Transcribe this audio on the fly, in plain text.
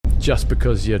just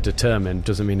because you're determined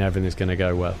doesn't mean everything's going to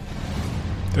go well.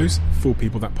 Those 4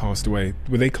 people that passed away,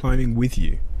 were they climbing with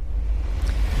you?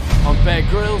 I'm Bear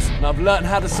Grylls, and I've learned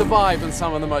how to survive in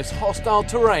some of the most hostile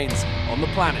terrains on the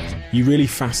planet. You really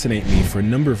fascinate me for a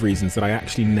number of reasons that I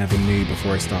actually never knew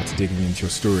before I started digging into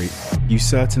your story. You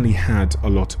certainly had a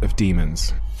lot of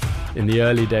demons. In the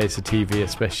early days of TV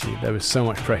especially, there was so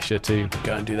much pressure to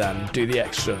go and do that and do the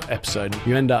extra episode.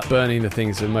 You end up burning the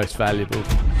things that are most valuable.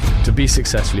 To be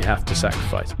successful, you have to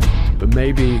sacrifice. But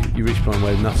maybe you reach a point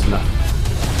where enough's enough.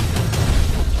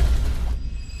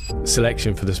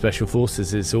 Selection for the Special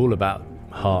Forces is all about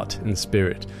heart and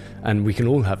spirit, and we can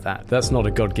all have that. That's not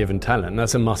a God-given talent.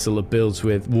 That's a muscle that builds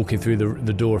with walking through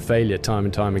the door of failure time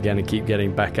and time again and keep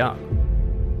getting back up.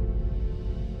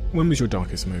 When was your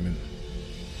darkest moment?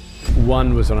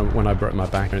 One was when I broke my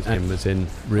back and was in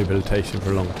rehabilitation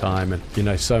for a long time,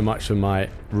 and so much of my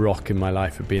rock in my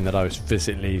life had been that I was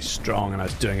physically strong and I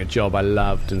was doing a job I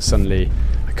loved, and suddenly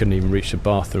I couldn't even reach the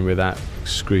bathroom without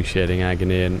excruciating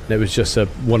agony, and it was just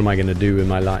what am I going to do with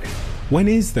my life? When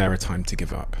is there a time to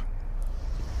give up?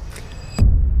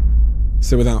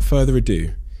 So without further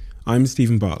ado, I'm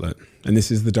Stephen Bartlett, and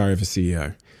this is The Diary of a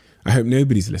CEO. I hope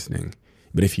nobody's listening,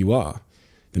 but if you are,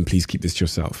 then please keep this to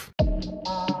yourself.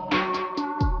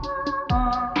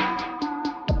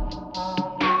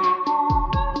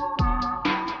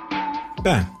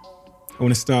 Bear, I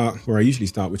want to start where I usually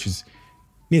start, which is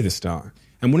near the start.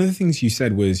 And one of the things you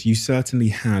said was you certainly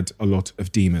had a lot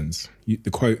of demons.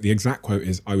 The exact quote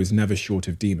is, "I was never short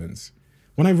of demons."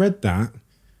 When I read that,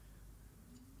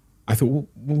 I thought, well,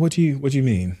 what do you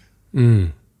mean?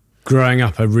 Growing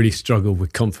up, I really struggled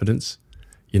with confidence.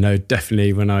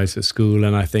 Definitely when I was at school,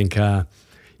 and I think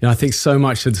so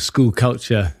much of the school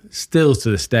culture, still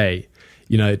to this day,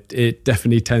 it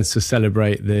definitely tends to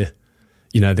celebrate the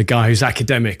guy who's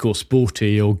academic or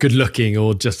sporty or good looking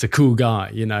or just a cool guy,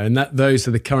 and those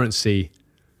are the currency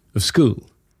of school.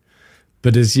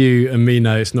 But as you and me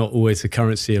know, it's not always the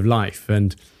currency of life.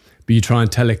 But you try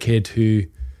and tell a kid who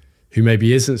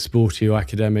maybe isn't sporty or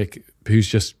academic, who's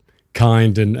just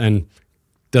kind and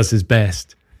does his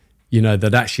best,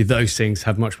 that actually those things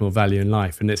have much more value in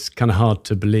life. And it's kind of hard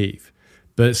to believe.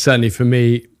 But certainly for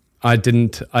me, I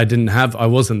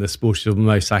wasn't the sporty or the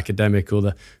most academic or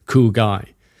the cool guy.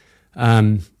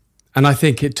 And I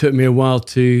think it took me a while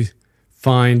to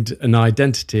find an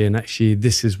identity, and actually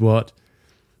this is what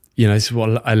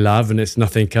I love, and it's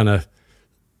nothing kind of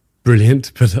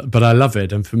brilliant, but I love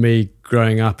it. And for me,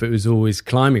 growing up, it was always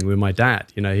climbing with my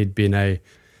dad. He'd been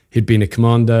a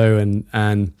commando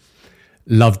and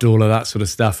loved all of that sort of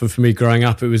stuff. And for me, growing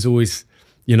up, it was always,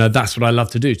 that's what I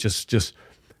love to do, just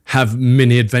have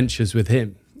mini adventures with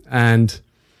him. And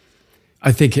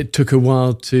I think it took a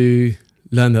while to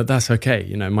learn that that's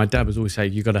okay. My dad was always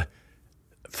saying, you got to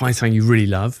find something you really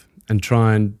love and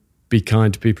try and be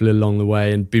kind to people along the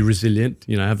way and be resilient,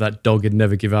 have that dogged,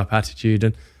 never give up attitude.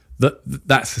 And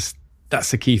that's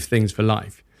the key things for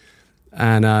life.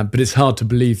 And but it's hard to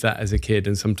believe that as a kid.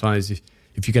 And sometimes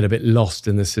if you get a bit lost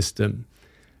in the system.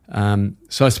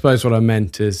 So I suppose what I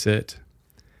meant is that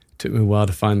took me a while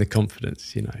to find the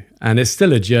confidence, and it's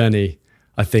still a journey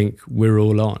I think we're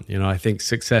all on. I think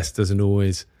success doesn't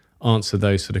always answer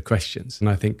those sort of questions, and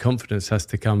I think confidence has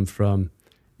to come from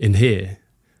in here,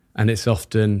 and it's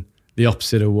often the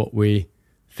opposite of what we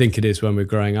think it is when we're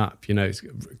growing up.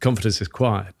 Confidence is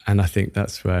quiet, and I think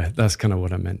that's kind of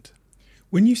what I meant.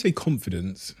 When you say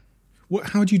confidence,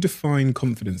 how do you define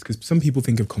confidence? Because some people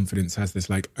think of confidence as this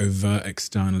like overt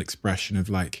external expression of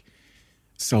like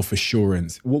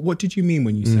self-assurance. What did you mean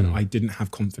when you said I didn't have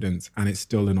confidence and it's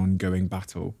still an ongoing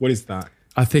battle? What is that?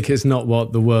 I think it's not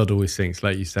what the world always thinks,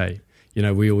 like you say.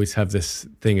 We always have this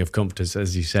thing of confidence,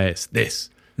 as you say, it's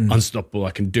this, unstoppable, I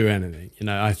can do anything.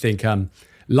 I think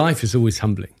life is always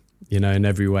humbling, in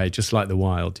every way, just like the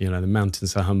wild. The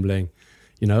mountains are humbling.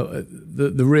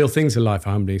 The real things in life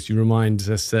are humbling. So you remind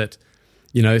us that,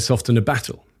 it's often a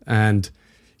battle, and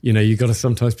you've got to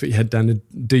sometimes put your head down and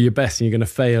do your best, and you're going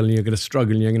to fail, and you're going to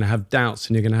struggle, and you're going to have doubts,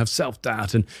 and you're going to have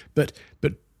self-doubt, but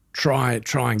try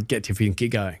and get your feet and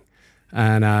keep going.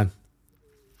 And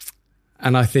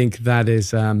I think that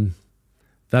is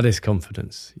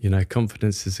confidence.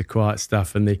 Confidence is the quiet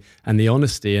stuff and the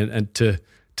honesty, and to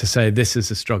say this is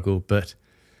a struggle, but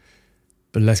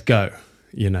let's go.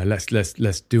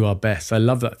 Let's do our best. I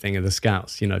love that thing of the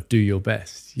Scouts. Do your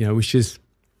best. Which is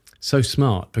so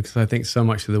smart, because I think so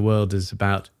much of the world is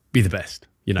about be the best.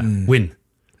 Win,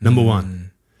 number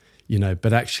one.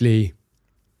 But actually,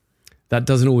 that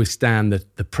doesn't always stand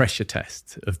the pressure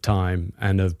test of time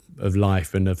and of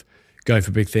life and of going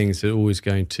for big things. It's always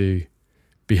going to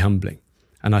be humbling.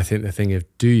 And I think the thing of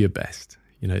do your best,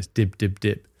 it's dib, dib,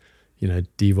 dib,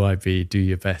 DYB, do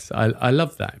your best. I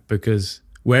love that because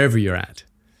wherever you're at,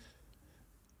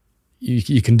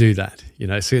 you can do that.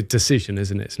 It's a decision,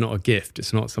 isn't it? It's not a gift.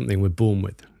 It's not something we're born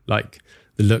with, like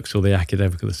the looks or the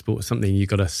academic or the sport. It's something you've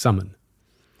got to summon.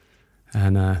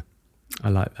 And I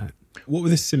like that. What were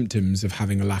the symptoms of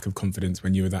having a lack of confidence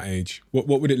when you were that age? What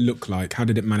would it look like? How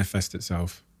did it manifest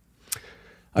itself?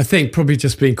 I think probably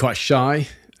just being quite shy,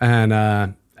 and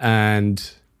I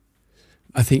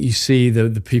think you see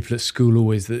the people at school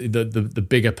always the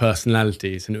bigger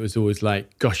personalities, and it was always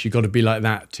like, gosh, you've got to be like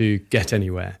that to get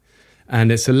anywhere.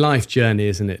 And it's a life journey,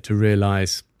 isn't it, to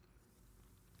realise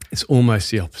it's almost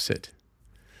the opposite.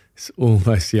 It's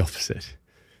almost the opposite.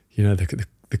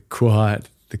 The quiet,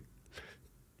 the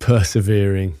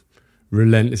persevering,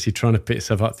 relentlessly trying to pick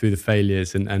yourself up through the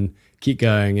failures and keep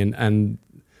going and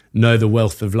know the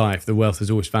wealth of life. The wealth is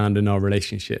always found in our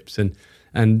relationships.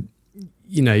 And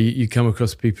you come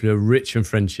across people who are rich in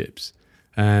friendships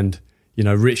and,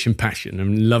 rich in passion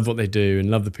and love what they do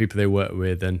and love the people they work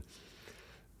with. And,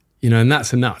 and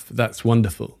that's enough. That's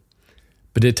wonderful.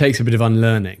 But it takes a bit of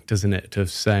unlearning, doesn't it? Of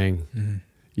saying,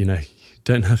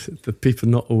 don't have the people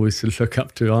not always to look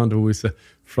up to aren't always the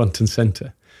front and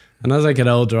centre. And as I get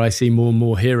older, I see more and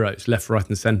more heroes, left, right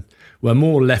and centre. Well,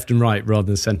 more left and right rather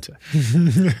than centre.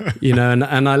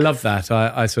 And I love that.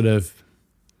 I sort of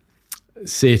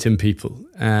see it in people.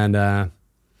 And,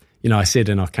 I see it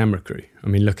in our camera crew. I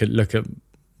mean, look at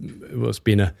what's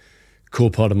been a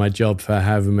core part of my job for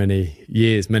however many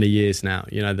years now,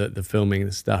 the filming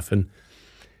and stuff. And,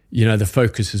 the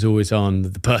focus is always on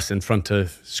the person in front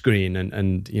of screen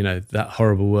and that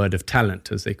horrible word of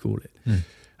talent, as they call it.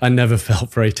 I never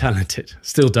felt very talented.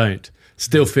 Still don't.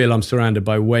 Still feel I'm surrounded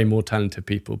by way more talented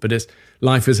people. But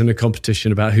life isn't a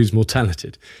competition about who's more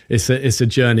talented. It's a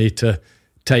journey to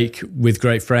take with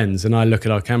great friends. And I look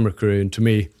at our camera crew, and to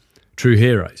me, true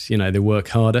heroes. They work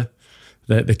harder.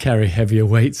 They carry heavier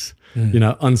weights.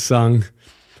 Unsung.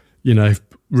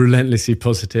 Relentlessly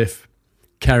positive.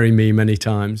 Carry me many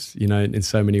times, in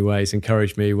so many ways,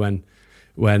 encourage me when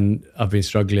I've been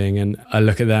struggling. And I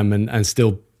look at them and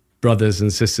still brothers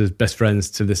and sisters, best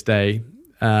friends to this day.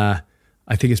 I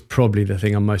think it's probably the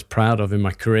thing I'm most proud of in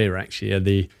my career, actually, are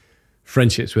the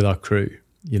friendships with our crew,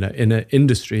 in an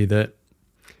industry that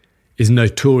is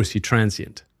notoriously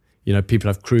transient. People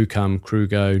have crew come, crew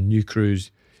go, new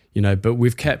crews, but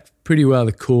we've kept pretty well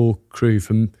the core crew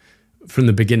from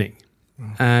the beginning.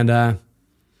 Wow. And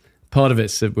part of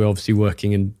it's that we're obviously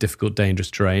working in difficult, dangerous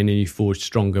terrain and you forge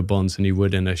stronger bonds than you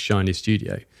would in a shiny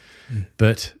studio.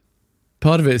 But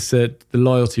part of it's that the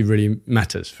loyalty really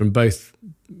matters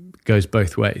goes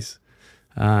both ways.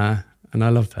 And I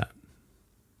love that.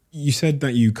 You said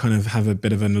that you kind of have a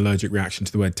bit of an allergic reaction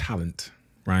to the word talent,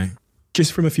 right?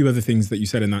 Just from a few other things that you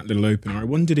said in that little opener, I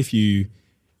wondered if you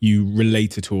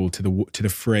relate at all to the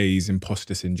phrase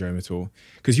imposter syndrome at all.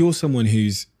 Because you're someone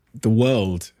who's the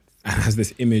world has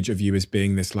this image of you as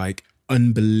being this like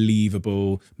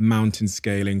unbelievable mountain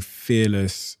scaling,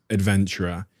 fearless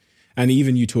adventurer. And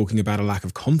even you talking about a lack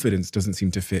of confidence doesn't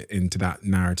seem to fit into that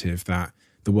narrative that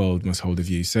the world must hold of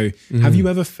you. So have you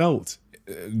ever felt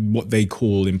what they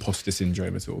call imposter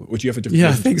syndrome at all? Or do you have a different? Yeah,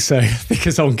 I think so. I think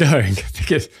it's ongoing. I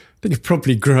think it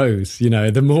probably grows,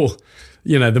 the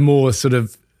more sort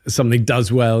of something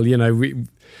does well, we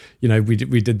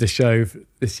did the show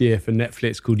this year for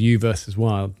Netflix called You versus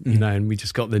Wild, and we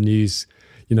just got the news,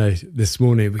 this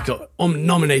morning. We got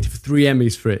nominated for 3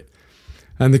 Emmys for it.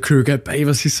 And the crew go, babe, I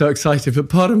was so excited. But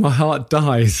part of my heart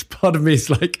dies. Part of me is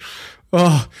like,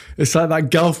 it's like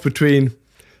that gulf between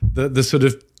the sort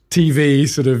of TV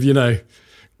sort of,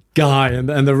 guy and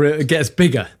it gets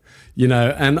bigger,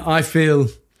 And I feel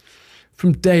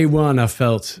from day one, I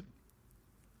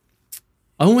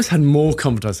almost had more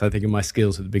confidence, I think, in my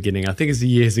skills at the beginning. I think as the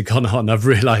years have gone on, I've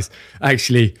realised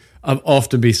actually I've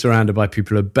often been surrounded by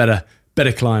people who are better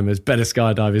climbers, better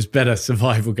skydivers, better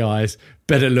survival guys,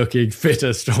 better looking,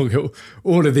 fitter, stronger,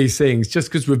 all of these things, just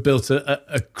because we've built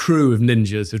a crew of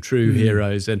ninjas, of true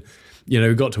heroes. And,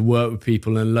 we've got to work with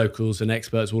people and locals and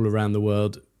experts all around the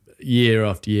world year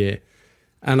after year.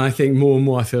 And I think more and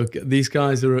more I feel these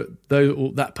guys or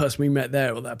that person we met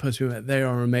there or that person we met, they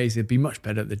are amazing. They'd be much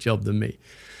better at the job than me.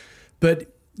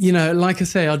 But, like I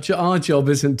say, our job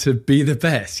isn't to be the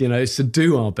best, it's to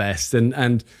do our best.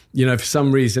 And for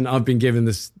some reason I've been given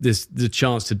the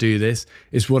chance to do this.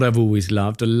 It's what I've always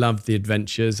loved. I love the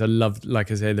adventures. I love,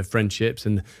 like I say, the friendships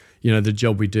and, the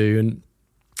job we do. And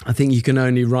I think you can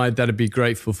only ride that and be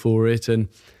grateful for it. And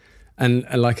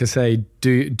like I say,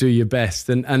 do your best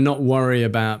and not worry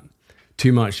about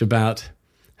too much about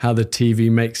how the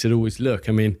TV makes it always look.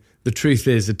 I mean, the truth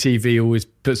is the TV always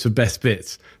puts the best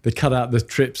bits. They cut out the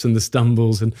trips and the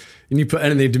stumbles, and you put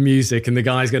anything to music and the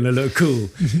guy's going to look cool,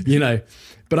 you know.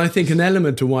 But I think an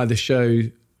element of why the show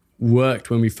worked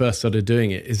when we first started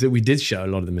doing it is that we did show a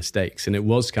lot of the mistakes, and it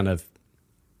was kind of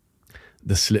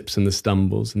the slips and the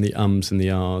stumbles and the ums and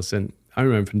the ahs. And I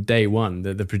remember from day one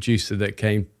that the producer that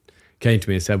came to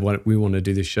me and said, well, we want to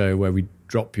do this show where we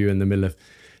drop you in the middle of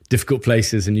difficult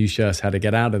places and you show us how to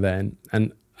get out of there.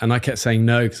 And I kept saying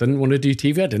no because I didn't want to do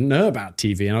TV. I didn't know about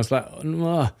TV. And I was like,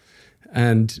 oh.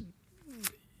 And,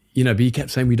 you know, but he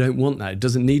kept saying, we don't want that. It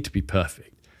doesn't need to be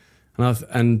perfect.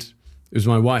 And it was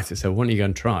my wife that said, why don't you go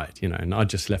and try it? You know, and I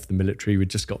just left the military. We'd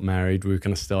just got married. We were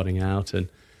kind of starting out, and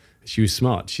she was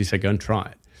smart. She said, go and try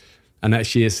it. And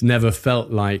actually, it's never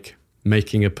felt like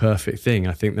making a perfect thing.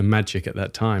 I think the magic at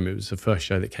that time, it was the first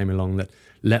show that came along that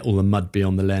let all the mud be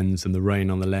on the lens and the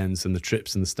rain on the lens and the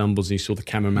trips and the stumbles, and you saw the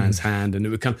cameraman's hand, and it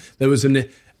would come. There was a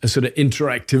sort of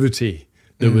interactivity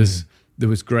that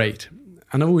was great.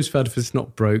 And I always felt if it's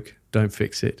not broke, don't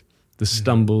fix it. The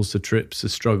stumbles, the trips, the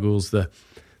struggles, the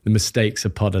mistakes are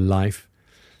part of life.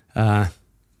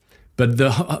 But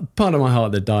the part of my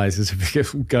heart that dies is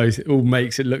if it all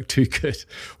makes it look too good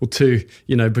or too,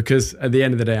 you know, because at the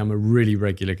end of the day, I'm a really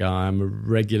regular guy. I'm a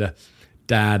regular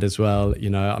dad as well. You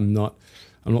know, I'm not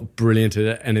brilliant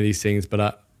at any of these things,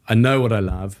 but I know what I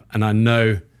love, and I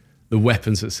know the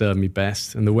weapons that serve me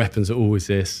best. And the weapons are always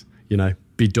this, you know,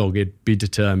 be dogged, be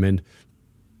determined,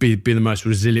 be the most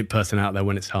resilient person out there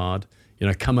when it's hard. You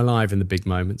know, come alive in the big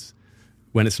moments.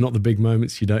 When it's not the big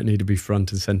moments, you don't need to be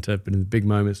front and center, but in the big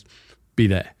moments, be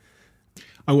there.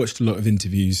 I watched a lot of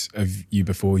interviews of you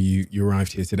before you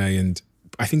arrived here today, and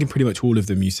I think in pretty much all of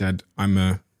them you said, I'm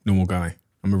a normal guy.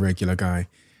 I'm a regular guy.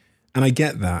 And I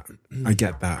get that.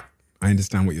 I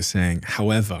understand what you're saying.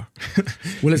 However...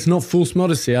 Well, it's not false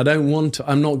modesty. I'm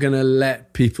not going to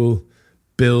let people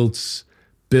build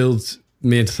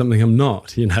me into something I'm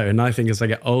not, you know. And I think as I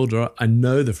get older, I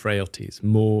know the frailties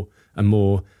more and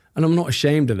more, and I'm not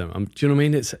ashamed of them. Do you know what I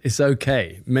mean? It's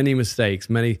okay. Many mistakes,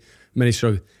 many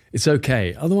struggles. It's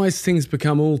okay. Otherwise, things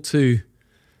become all too,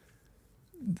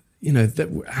 you know,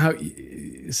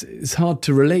 it's hard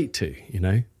to relate to, you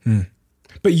know.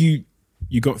 But you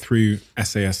got through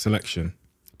SAS selection.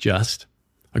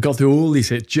 I got through all these,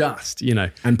 you know.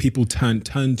 And people turned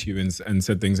to you and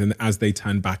said things, and as they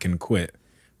turned back and quit,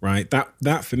 right?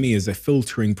 That for me is a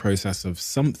filtering process of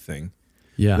something.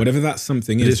 Yeah. Whatever that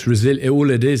something is. It's resilient.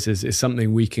 All it is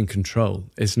something we can control.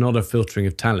 It's not a filtering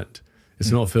of talent.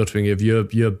 It's not a filtering of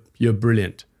you're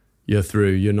brilliant, you're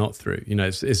through, you're not through. You know,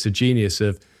 it's the genius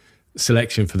of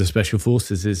selection for the special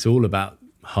forces. It's all about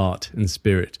heart and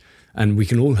spirit. And we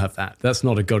can all have that. That's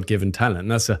not a God-given talent.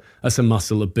 That's a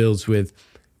muscle that builds with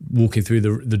walking through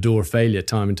the door of failure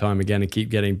time and time again and keep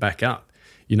getting back up.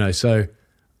 You know, so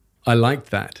I like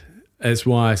that. It's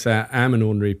why I say I am an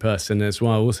ordinary person. That's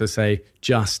why I also say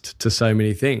just to so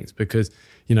many things, because,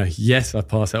 you know, yes, I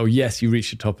pass that, or yes, you reach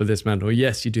the top of this mountain, or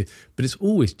yes, you do, but it's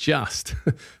always just,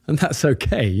 and that's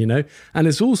okay, you know. And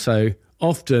it's also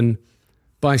often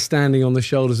by standing on the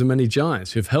shoulders of many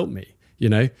giants who've helped me, you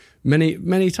know,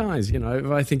 many times. You know, if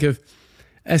I think of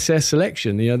SS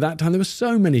selection, you know, that time there were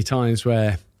so many times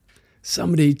where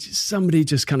somebody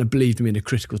just kind of believed me in a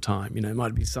critical time. You know, it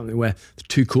might be something where the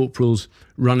two corporals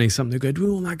running something go, do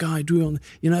we want that guy? Do we want,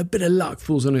 you know, a bit of luck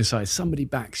falls on his side. Somebody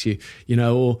backs you, you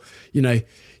know, or, you know,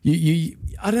 you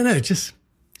I don't know, just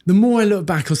the more I look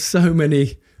back on so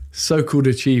many so-called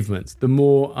achievements, the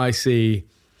more I see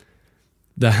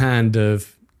the hand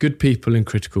of good people in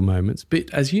critical moments.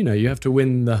 But as you know, you have to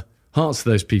win the hearts of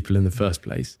those people in the first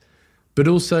place, but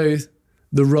also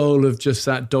the role of just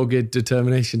that dogged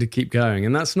determination to keep going.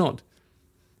 And that's not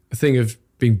a thing of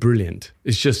being brilliant.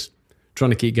 It's just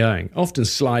trying to keep going, often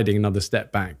sliding another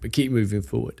step back, but keep moving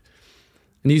forward.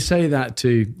 And you say that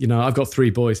to, you know, I've got 3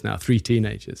 boys now, 3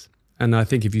 teenagers. And I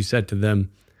think if you said to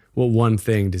them, what one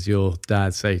thing does your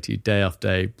dad say to you day after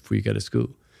day before you go to school?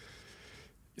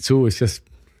 It's always just,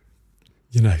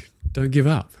 you know, don't give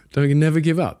up. Never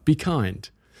give up. Be kind.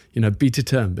 You know, be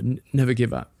determined, but never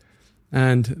give up.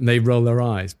 And they roll their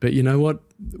eyes. But you know what?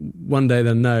 One day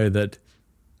they'll know that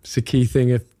it's a key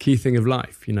thing of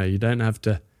life. You know, you don't have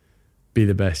to be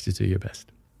the best to do your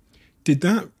best. Did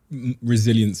that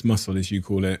resilience muscle, as you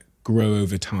call it, grow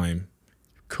over time?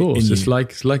 Of course. It's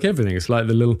like everything. It's like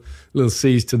the little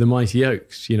seeds to the mighty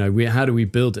oaks. You know, how do we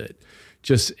build it?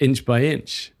 Just inch by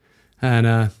inch.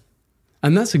 And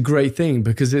that's a great thing,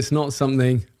 because it's not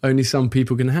something only some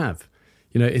people can have.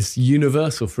 You know, it's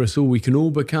universal for us all. We can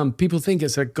all become, people think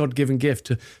it's a God-given gift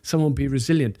to someone be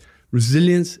resilient.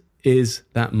 Resilience is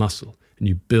that muscle. and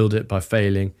you build it by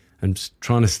failing and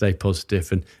trying to stay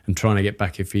positive and trying to get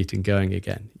back your feet and going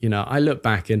again. You know, I look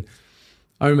back and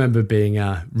I remember being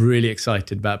really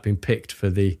excited about being picked for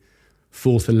the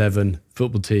 4th 11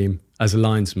 football team as a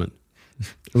linesman.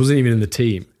 I wasn't even in the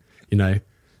team, you know,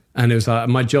 and it was like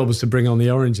my job was to bring on the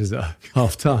oranges at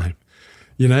half time,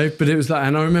 you know, but it was like,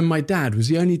 and I remember my dad was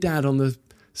the only dad on the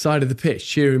side of the pitch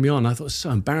cheering me on. I thought it was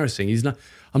so embarrassing.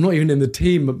 I'm not even in the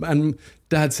team, and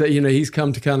Dad said, you know, he's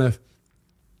come to kind of.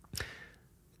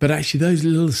 But actually, those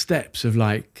little steps of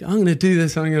like, I'm going to do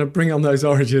this, I'm going to bring on those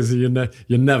oranges, and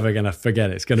you're never going to forget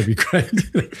it. It's going to be great.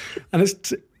 And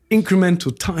it's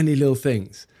incremental, tiny little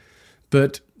things.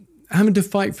 But having to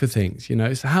fight for things, you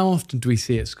know. So how often do we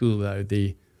see at school, though,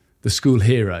 the school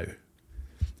hero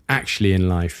actually in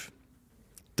life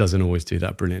doesn't always do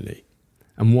that brilliantly.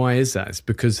 And why is that? It's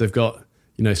because they've got,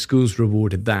 you know, schools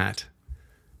rewarded that,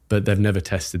 but they've never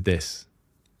tested this.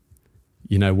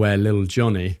 You know, where little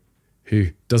Johnny, who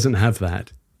doesn't have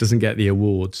that, doesn't get the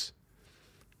awards,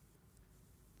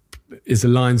 is a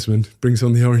linesman, brings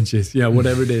on the oranges, yeah,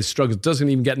 whatever it is, struggles, doesn't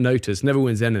even get noticed, never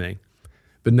wins anything,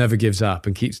 but never gives up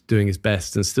and keeps doing his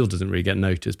best and still doesn't really get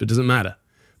noticed, but doesn't matter.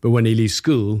 But when he leaves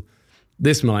school,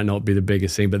 this might not be the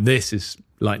biggest thing, but this is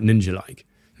like ninja-like.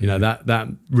 You know, that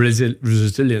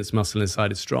resilience muscle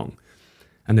inside is strong.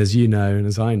 And as you know, and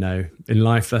as I know, in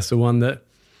life, that's the one that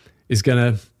is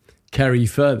going to carry you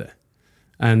further.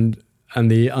 And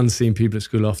the unseen people at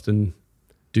school often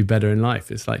do better in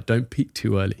life. It's like, don't peak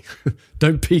too early.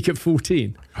 Don't peak at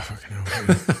 14. Oh,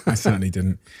 fucking hell. I certainly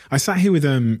didn't. I sat here with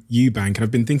Eubank, and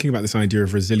I've been thinking about this idea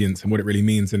of resilience and what it really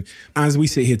means. And as we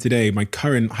sit here today, my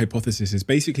current hypothesis is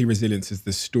basically resilience is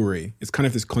this story. It's kind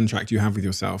of this contract you have with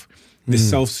yourself, this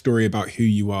self-story about who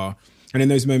you are. And in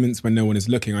those moments when no one is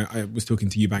looking, I was talking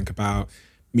to Eubank about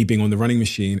me being on the running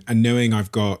machine and knowing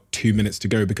I've got 2 minutes to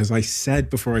go, because I said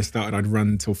before I started I'd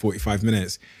run till 45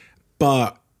 minutes,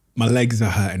 but my legs are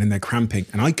hurting and they're cramping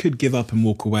and I could give up and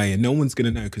walk away and no one's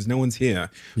going to know because no one's here.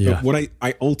 Yeah. But what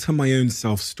I alter my own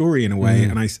self-story in a way,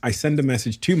 and I send a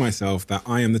message to myself that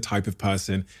I am the type of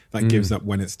person that gives up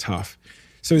when it's tough.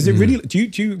 So is it really, do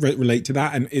you relate to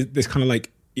that? And is this kind of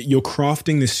like, you're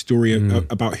crafting this story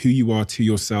about who you are to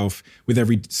yourself with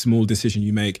every small decision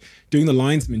you make. Doing the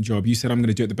linesman job, you said, I'm going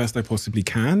to do it the best I possibly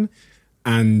can.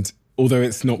 And although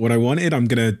it's not what I wanted, I'm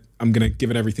going to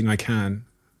give it everything I can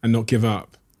and not give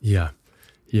up. Yeah.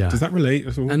 Yeah. Does that relate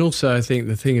at all? And also, I think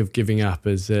the thing of giving up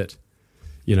is that,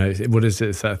 you know, what is it?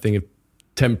 It's that thing of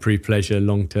temporary pleasure,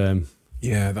 long-term.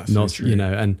 Yeah, that's not, so true. You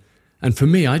know, and for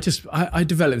me, I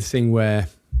developed this thing where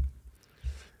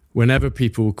whenever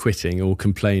people were quitting or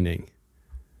complaining,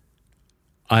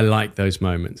 I like those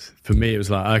moments. For me, it was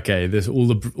like, okay, there's all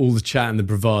the chat and the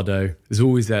bravado is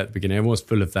always there at the beginning. Everyone's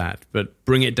full of that, but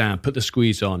bring it down, put the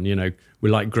squeeze on. You know,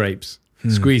 we're like grapes.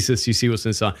 Squeeze this, you see what's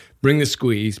inside. Bring the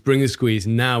squeeze.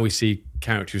 Now we see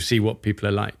character, we see what people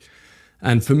are like.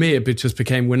 And for me, it just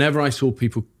became whenever I saw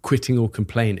people quitting or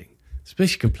complaining,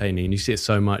 especially complaining, and you see it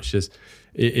so much as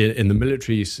in the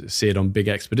military, you see it on big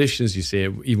expeditions, you see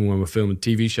it even when we're filming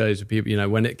TV shows with people, you know,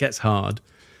 when it gets hard,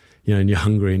 you know, and you're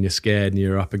hungry and you're scared and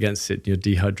you're up against it and you're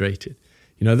dehydrated.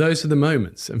 You know, those are the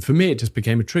moments. And for me, it just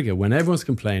became a trigger. When everyone's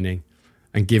complaining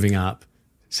and giving up,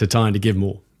 it's a time to give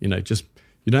more. You know, just,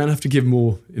 you don't have to give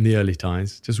more in the early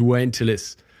times. Just wait until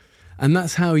it's, and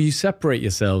that's how you separate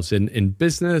yourselves in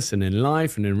business and in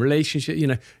life and in relationship, you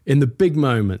know, in the big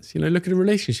moments. You know, look at a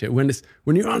relationship. When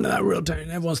you're under that real tone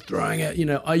and everyone's throwing it, you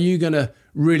know, are you going to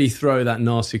really throw that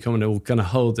nasty comment or going to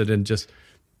hold it and just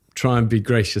try and be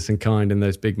gracious and kind in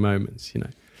those big moments, you know?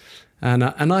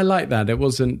 And I like that. It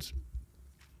wasn't,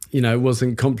 you know, it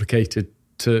wasn't complicated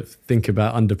to think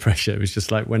about under pressure. It was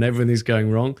just like when everything's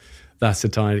going wrong, that's the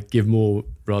time to give more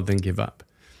rather than give up.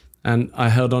 And I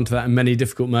held on to that in many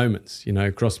difficult moments, you know,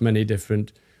 across many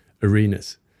different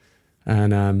arenas.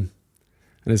 And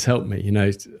it's helped me, you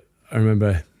know. I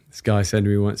remember this guy said to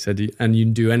me once, and you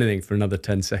can do anything for another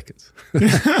 10 seconds.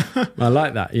 I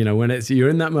like that, you know, when you're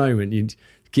in that moment, you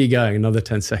keep going another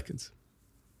 10 seconds.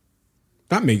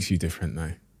 That makes you different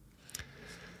though.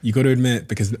 You got to admit,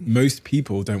 because most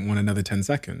people don't want another 10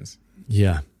 seconds.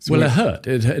 Yeah. So well,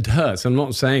 it hurts. I'm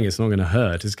not saying it's not going to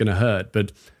hurt. It's going to hurt.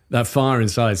 But that fire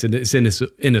inside, it's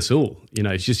in us all. You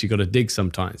know, it's just you got to dig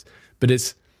sometimes. But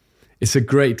it's a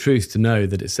great truth to know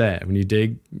that it's there. When you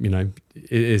dig, you know,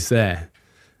 it's there.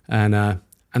 And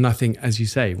I think, as you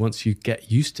say, once you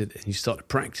get used to it and you start to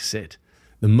practice it,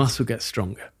 the muscle gets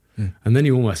stronger. And then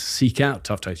you almost seek out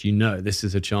tough times. You know, this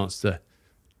is a chance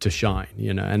to shine,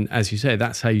 you know. And as you say,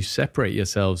 that's how you separate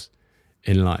yourselves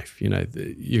in life.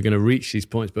 You're going to reach these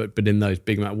points, but in those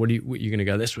big moments, what are you going to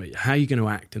go this way? How are you going to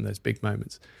act in those big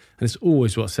moments? And it's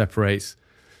always what separates,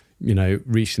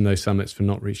 reaching those summits from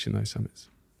not reaching those summits.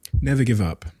 Never Give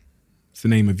Up. It's the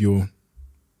name of your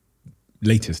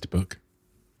latest book.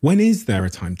 When is there a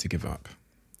time to give up?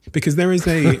 Because there is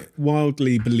a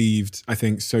wildly believed, I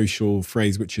think, social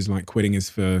phrase, which is like quitting is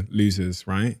for losers,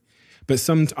 right? But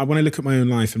when I look at my own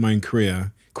life and my own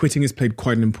career, quitting has played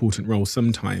quite an important role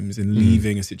sometimes in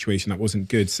leaving a situation that wasn't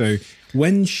good. So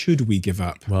when should we give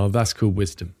up? Well, that's called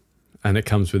wisdom, and it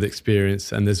comes with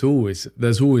experience. And there's always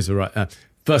a right.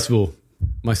 First of all,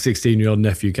 my 16-year-old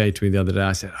nephew came to me the other day.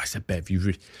 I said, Bev,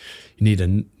 you need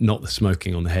to knock the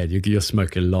smoking on the head. You're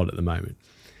smoking a lot at the moment.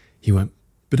 He went,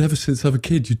 but ever since I was a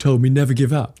kid, you told me never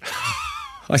give up.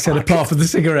 I said, apart from the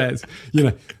cigarettes,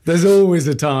 there's always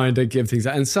a time to give things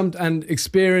up. And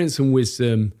experience and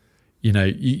wisdom,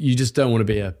 you just don't want to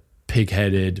be a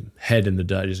pig-headed, head in the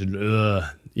dirt, just,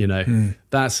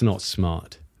 that's not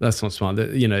smart. That's not smart.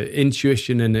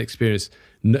 Intuition and experience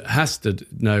has to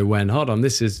know when, hold on,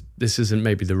 this isn't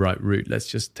maybe the right route. Let's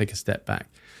just take a step back.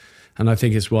 And I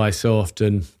think it's why so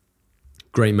often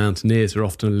great mountaineers are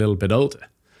often a little bit older,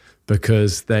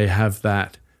 because they have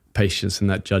that patience and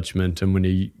that judgment. And when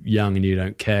you're young and you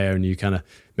don't care and you kind of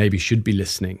maybe should be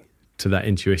listening to that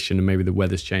intuition, and maybe the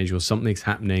weather's changed or something's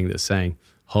happening that's saying,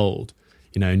 hold,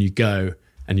 and you go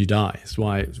and you die. It's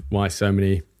why so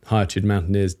many high altitude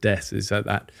mountaineers' deaths is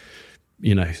that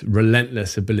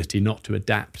relentless ability not to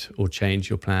adapt or change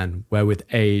your plan, where with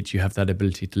age you have that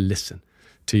ability to listen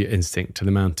to your instinct, to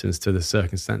the mountains, to the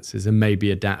circumstances, and maybe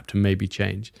adapt and maybe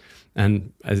change.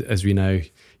 And as we know,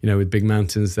 with big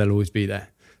mountains, they'll always be there.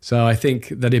 So I think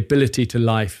that ability to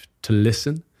life, to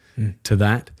listen to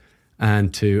that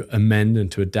and to amend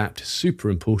and to adapt is super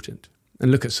important. And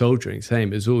look at soldiering,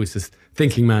 same. It's always this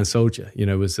thinking man soldier,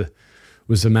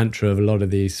 was the mantra of a lot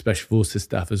of these special forces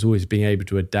stuff, is always being able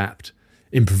to adapt,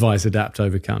 improvise, adapt,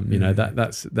 overcome.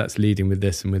 That's leading with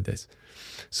this and with this.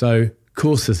 So of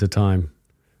course there's a time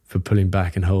for pulling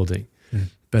back and holding.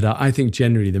 But I think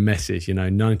generally the message,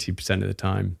 90% of the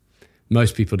time,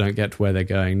 most people don't get to where they're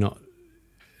going,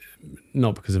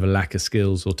 not because of a lack of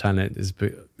skills or talent,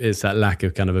 it's that lack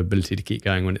of kind of ability to keep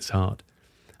going when it's hard.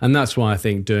 And that's why I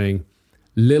think doing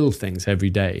little things every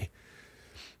day,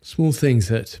 small things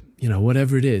that,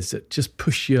 whatever it is, that just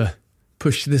push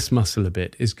this muscle a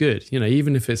bit is good.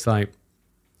 Even if it's like,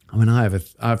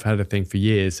 I've had a thing for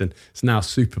years and it's now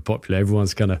super popular.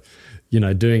 Everyone's kind of,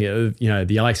 doing it,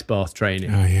 the ice bath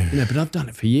training. Oh, yeah. But I've done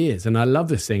it for years. And I love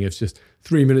this thing. It's just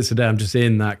 3 minutes a day. I'm just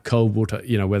in that cold water,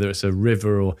 whether it's a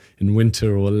river or in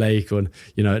winter or a lake or,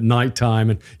 at nighttime.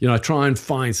 And, I try and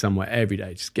find somewhere every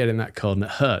day, just get in that cold, and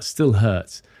it hurts, still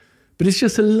hurts. But it's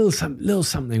just a little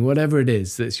something, whatever it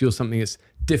is, something that's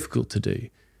difficult to do.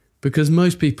 Because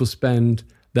most people spend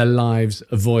their lives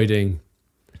avoiding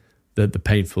the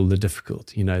painful, the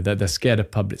difficult, they're scared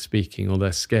of public speaking, or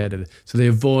they're scared of it. So they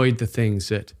avoid the things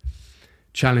that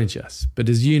challenge us. But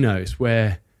as you know, it's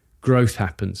where growth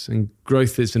happens, and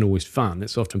growth isn't always fun.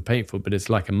 It's often painful, but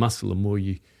it's like a muscle. The more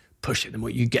you push it, the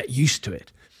more you get used to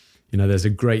it. There's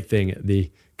a great thing at the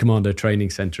Commando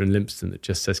Training Centre in Lympston that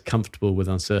just says comfortable with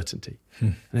uncertainty.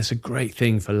 And it's a great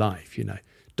thing for life,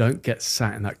 Don't get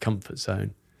sat in that comfort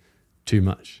zone too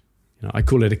much. I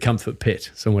call it a comfort pit,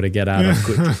 somewhere to get out of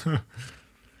quickly.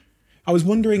 I was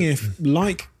wondering if,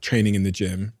 like training in the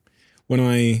gym, when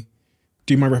I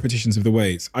do my repetitions of the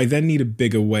weights, I then need a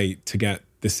bigger weight to get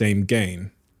the same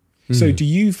gain. So do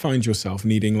you find yourself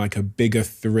needing like a bigger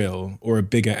thrill or a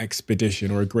bigger expedition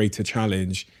or a greater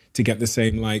challenge to get the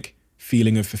same like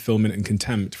feeling of fulfillment and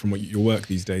contempt from your work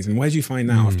these days? And where do you find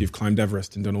that after you've climbed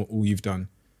Everest and done all you've done?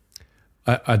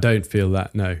 I don't feel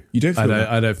that, no. You don't feel that?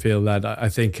 I don't feel that. I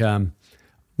think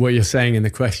what you're saying in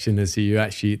the question is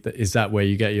is that where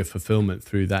you get your fulfillment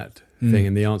through that thing?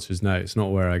 And the answer is no, it's not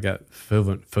where I get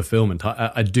fulfillment.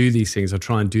 I do these things, I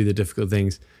try and do the difficult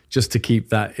things just to keep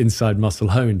that inside muscle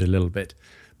honed a little bit.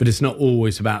 But it's not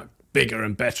always about bigger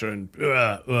and better and,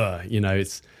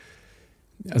 it's,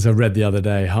 as I read the other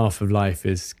day, half of life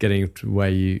is getting to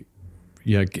where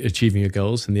achieving your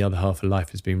goals, and the other half of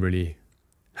life is being really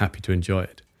happy to enjoy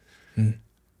it. The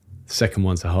second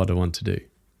one's a harder one to do.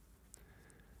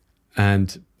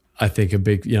 And I think I've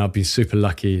been super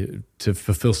lucky to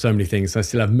fulfill so many things. I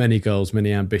still have many goals,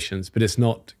 many ambitions, but it's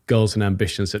not goals and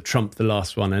ambitions that trump the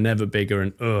last one and ever bigger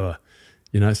and,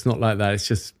 it's not like that. It's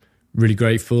just really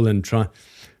grateful and try,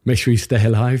 make sure you stay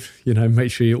alive,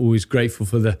 make sure you're always grateful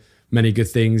for the many good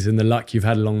things and the luck you've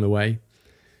had along the way.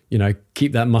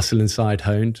 Keep that muscle inside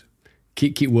honed,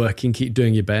 keep working, keep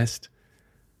doing your best.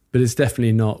 but it's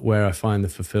definitely not where I find the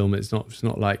fulfillment. It's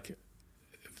not like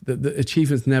the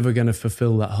achievement's never going to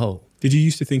fulfill that hole. Did you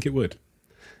used to think it would?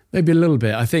 Maybe a little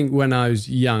bit. I think when I was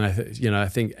young, I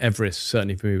think Everest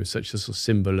certainly for me was such a sort of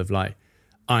symbol of like,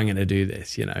 I'm going to do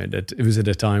this. It was at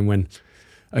a time when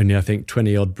only I think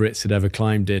 20 odd Brits had ever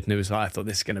climbed it, and it was like, I thought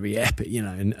this is going to be epic,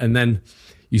 and then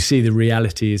you see the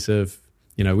realities of,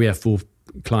 we have 4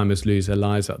 climbers lose their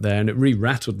lives up there, and it really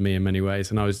rattled me in many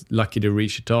ways. And I was lucky to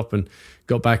reach the top and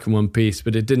got back in one piece,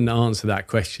 but it didn't answer that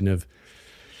question of,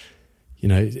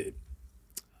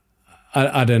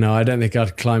 I don't know. I don't think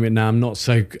I'd climb it now. I'm not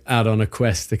so out on a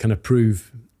quest to kind of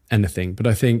prove anything. But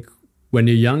I think when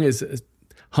you're young,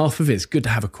 half of it's good to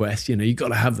have a quest. You got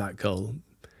to have that goal.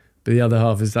 But the other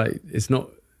half is like it's not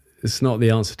the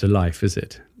answer to life, is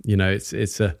it?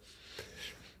 It's a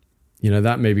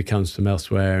that maybe comes from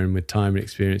elsewhere, and with time and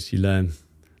experience, you learn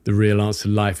the real answer to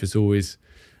life is always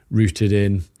rooted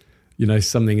in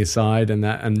something inside,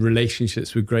 and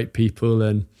relationships with great people,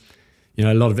 and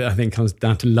a lot of it I think comes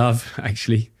down to love,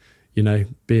 actually.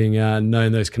 Being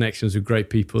knowing those connections with great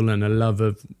people, and a love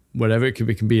of whatever it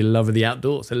can be a love of the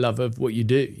outdoors, a love of what you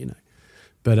do.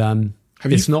 But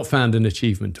it's not found in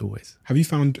achievement always. Have you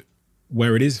found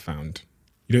where it is found?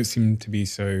 You don't seem to be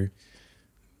so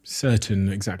certain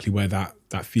exactly where that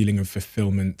feeling of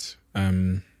fulfillment.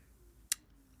 You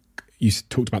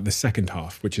talked about the second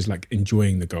half, which is like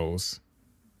enjoying the goals.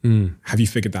 Have you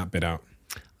figured that bit out?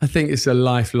 I think it's a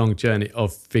lifelong journey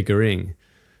of figuring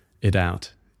it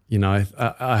out.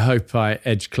 I hope I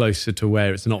edge closer to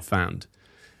where it's not found,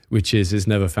 which is it's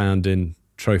never found in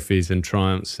trophies and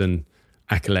triumphs and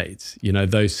accolades.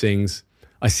 Those things,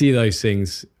 I see those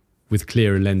things with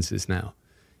clearer lenses now.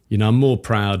 I'm more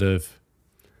proud of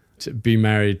being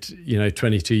married,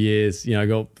 22 years. I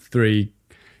got 3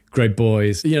 great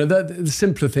boys. The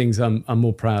simpler things I'm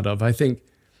more proud of. I think,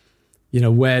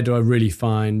 where do I really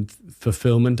find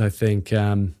fulfillment? I think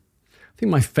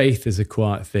my faith is a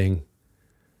quiet thing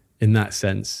in that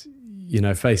sense.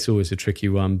 Faith's always a tricky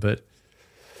one,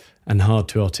 and hard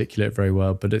to articulate very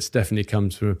well, but it's definitely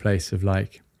comes from a place of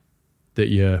like that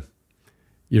you're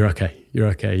okay. You're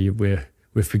okay.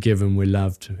 We're forgiven. We're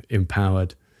loved,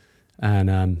 empowered,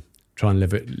 and try and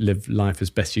live life as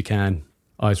best you can,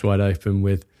 eyes wide open,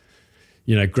 with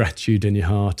gratitude in your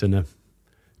heart and a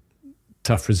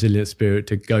tough, resilient spirit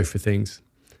to go for things.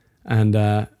 And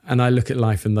I look at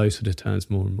life in those sort of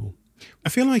terms more and more. I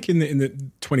feel like in the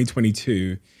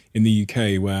 2022 in the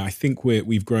UK, where I think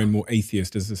we've grown more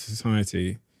atheist as a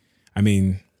society. I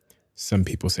mean, some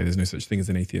people say there's no such thing as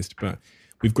an atheist, but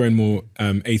we've grown more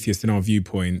atheist in our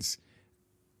viewpoints.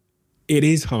 It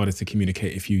is harder to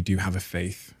communicate if you do have a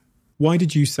faith. Why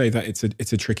did you say that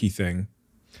it's a tricky thing?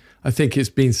 I think it's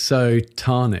been so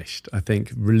tarnished. I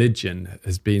think religion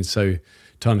has been so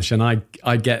tarnished, and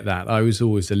I get that. I was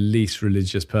always the least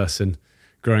religious person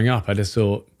growing up. I just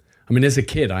thought, as a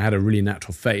kid, I had a really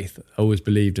natural faith. I always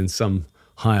believed in some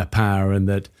higher power, and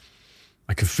that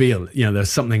I could feel, there's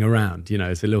something around.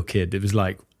 As a little kid, it was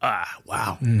like,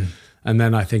 wow. And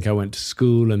then I think I went to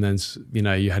school, and then,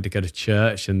 you had to go to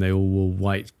church, and they all wore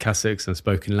white cassocks and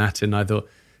spoke in Latin. I thought,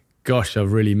 gosh,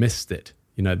 I've really missed it.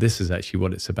 This is actually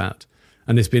what it's about.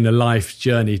 And it's been a life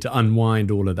journey to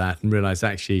unwind all of that and realize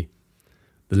actually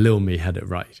the little me had it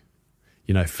right.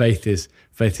 Faith is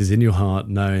in your heart,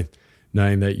 knowing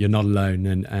that you're not alone,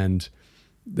 and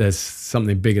there's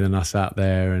something bigger than us out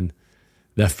there, and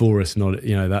they're for us, not,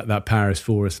 that power is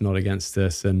for us, not against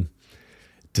us. And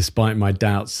despite my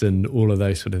doubts and all of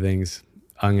those sort of things,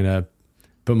 I'm going to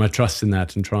put my trust in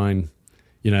that and try and,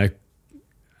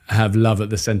 have love at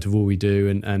the center of all we do,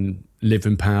 and live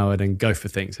empowered and go for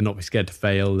things and not be scared to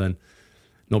fail and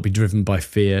not be driven by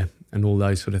fear and all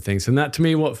those sort of things. And that, to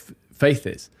me, what faith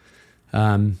is.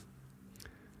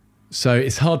 So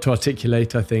it's hard to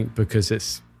articulate, I think, because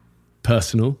it's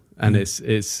personal and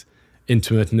it's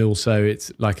intimate, and also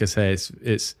it's, like I say,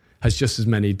 it's has just as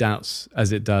many doubts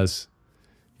as it does,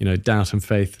 doubt and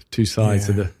faith, 2 sides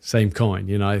of the same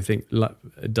coin. I think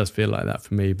it does feel like that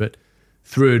for me. But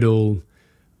through it all,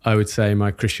 I would say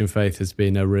my Christian faith has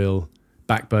been a real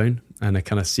backbone and a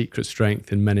kind of secret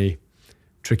strength in many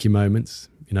tricky moments.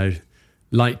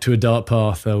 Light to a dark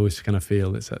path, I always kind of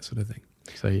feel it's that sort of thing.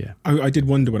 So, yeah. I did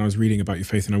wonder when I was reading about your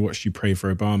faith, and I watched you pray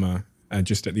for Obama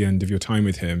just at the end of your time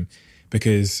with him,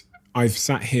 because I've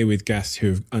sat here with guests who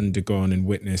have undergone and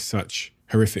witnessed such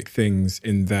horrific things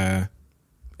in their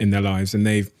lives, and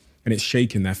it's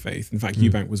shaken their faith. In fact,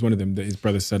 Eubank was one of them, that his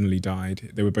brother suddenly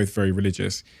died. They were both very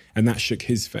religious, and that shook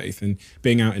his faith. And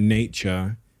being out in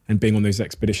nature and being on those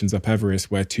expeditions up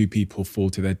Everest where 2 people fall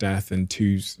to their death and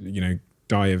 2,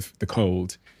 die of the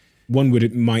cold, one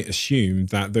might assume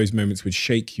that those moments would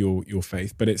shake your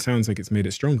faith, but it sounds like it's made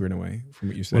it stronger in a way from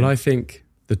what you say. Well, I think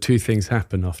the two things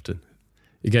happen often.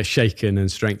 You get shaken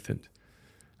and strengthened.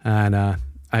 And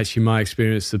actually my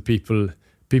experience of people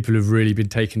who've really been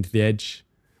taken to the edge,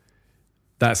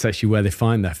 that's actually where they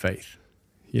find their faith.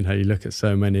 You know, you look at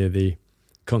so many of the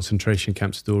concentration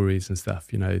camp stories and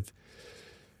stuff, you know,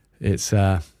 it's,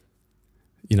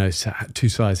 you know, two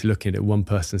sides looking at it. One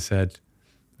person said,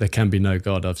 there can be no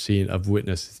God. I've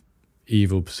witnessed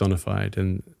evil personified.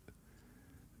 And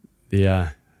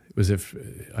I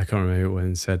can't remember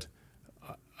when said,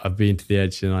 I've been to the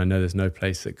edge and I know there's no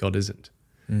place that God isn't.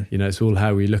 You know, it's all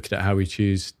how we look at it, how we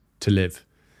choose to live.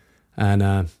 And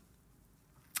I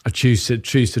choose to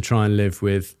try and live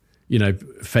with, you know,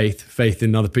 faith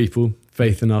in other people,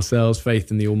 faith in ourselves,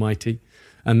 faith in the Almighty.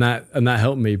 And that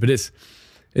helped me. But it's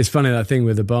funny, that thing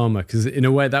with Obama, because in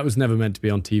a way that was never meant to be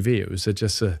on TV. It was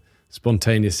just a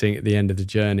spontaneous thing at the end of the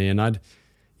journey. And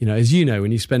you know, as you know,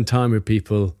 when you spend time with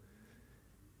people,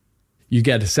 you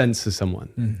get a sense of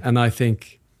someone. And I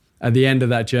think at the end of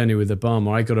that journey with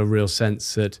Obama, I got a real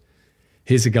sense that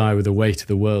here's a guy with the weight of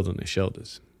the world on his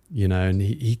shoulders, you know, and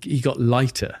he got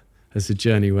lighter as the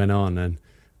journey went on. And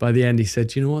by the end, he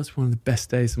said, you know what, it's one of the best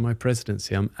days of my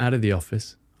presidency. I'm out of the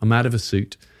office. I'm out of a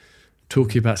suit,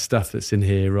 talking about stuff that's in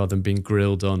here rather than being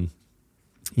grilled on,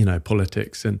 you know,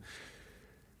 politics. And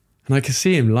I could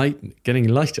see him getting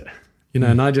lighter, you know,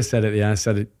 and I just said at the end, I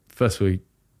said, first of all,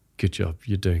 good job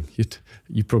you're doing.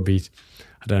 You probably,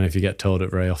 I don't know if you get told it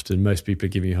very often. Most people are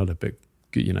giving you a hug, but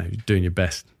you know, you're doing your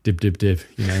best. Dib, dib, dib,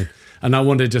 you know. And I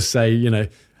wanted to just say, you know,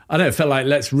 I don't know, it felt like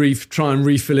let's try and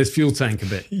refill his fuel tank a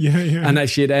bit. Yeah. And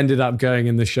actually it ended up going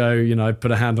in the show, you know, I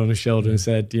put a hand on his shoulder and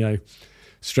said, you know,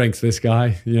 strength this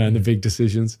guy, you know, in the big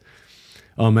decisions.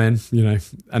 Amen, you know.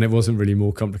 And it wasn't really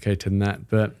more complicated than that.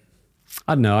 But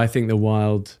I don't know, I think the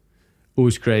wild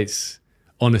always creates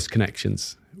honest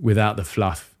connections without the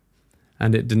fluff.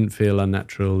 And it didn't feel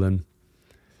unnatural. And,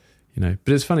 you know,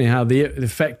 but it's funny how the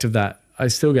effect of that, I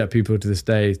still get people to this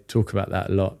day talk about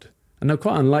that a lot. And they're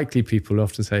quite unlikely people who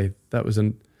often say that was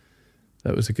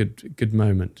a good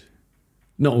moment.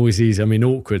 Not always easy. I mean,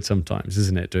 awkward sometimes,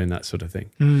 isn't it, doing that sort of thing?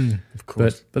 Of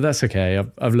course. But that's okay.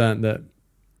 I've learned that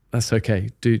that's okay.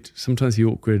 Dude, sometimes the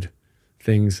awkward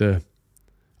things are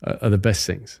the best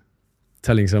things.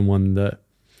 Telling someone that,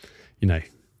 you know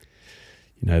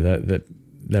that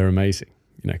they're amazing.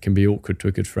 You know, it can be awkward to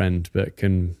a good friend, but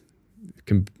can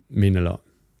mean a lot.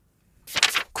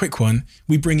 Quick one.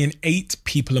 We bring in 8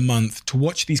 people a month to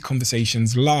watch these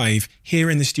conversations live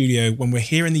here in the studio when we're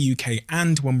here in the UK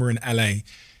and when we're in LA.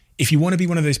 If you want to be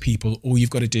one of those people, all you've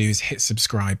got to do is hit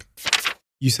subscribe.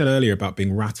 You said earlier about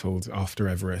being rattled after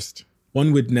Everest.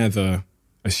 One would never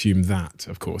assume that,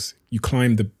 of course. You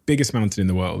climb the biggest mountain in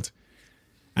the world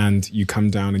and you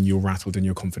come down and you're rattled and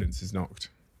your confidence is knocked.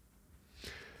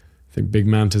 I think big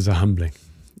mountains are humbling,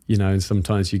 you know, and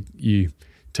sometimes you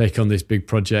take on these big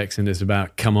projects and it's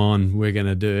about, come on, we're going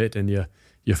to do it. And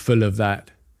you're full of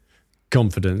that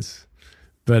confidence,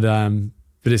 but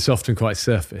it's often quite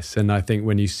surface. And I think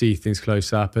when you see things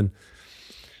close up and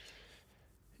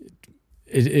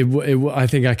I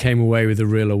think I came away with a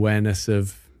real awareness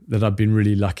of that I've been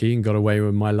really lucky and got away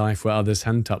with my life where others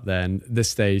hadn't up there. And at this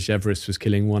stage, Everest was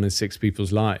killing 1 in 6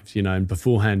 people's lives, you know, and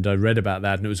beforehand I read about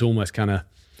that and it was almost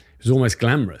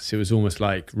glamorous. It was almost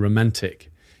like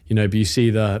romantic, you know, but you see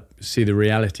the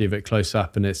reality of it close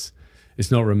up and it's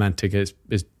not romantic. It's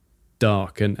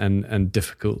dark and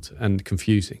difficult and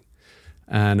confusing.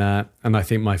 And I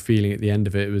think my feeling at the end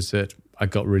of it was that I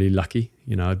got really lucky.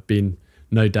 You know, I'd been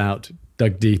no doubt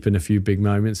dug deep in a few big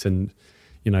moments and,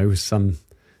 you know, it was some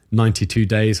 92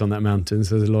 days on that mountain.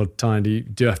 So there's a lot of time. You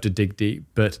do have to dig deep,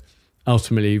 but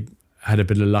ultimately had a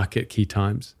bit of luck at key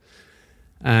times.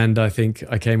 And I think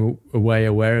I came away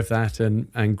aware of that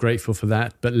and grateful for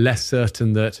that, but less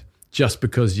certain that just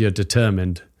because you're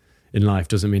determined in life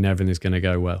doesn't mean everything's going to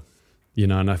go well. You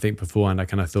know, and I think beforehand I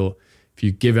kind of thought, if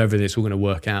you give everything, it's all going to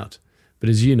work out. But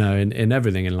as you know, in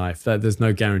everything in life, there's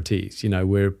no guarantees. You know,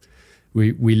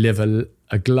 we live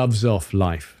a gloves off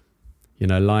life. You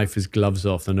know, life is gloves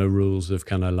off. There are no rules of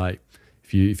kind of like,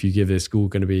 if you give this, all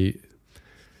going to be,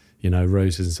 you know,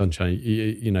 roses and sunshine.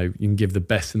 You know, you can give the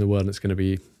best in the world and it's going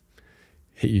to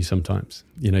hit you sometimes.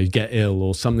 You know, you get ill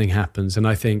or something happens. And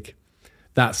I think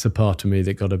that's the part of me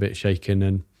that got a bit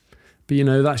shaken. But, you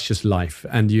know, that's just life.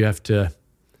 And you have to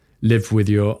live with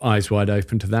your eyes wide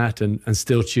open to that and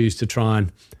still choose to try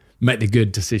and make the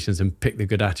good decisions and pick the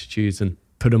good attitudes and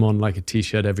put them on like a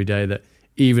T-shirt every day that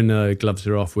even though gloves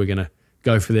are off, we're going to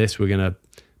go for this. We're going to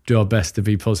do our best to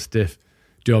be positive,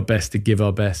 do our best to give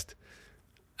our best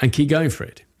and keep going for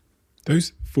it.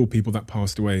 Those 4 people that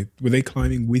passed away, were they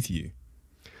climbing with you?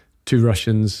 2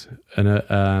 Russians and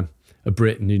a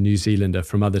Brit and a New Zealander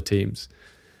from other teams.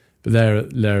 But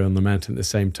they're on the mountain at the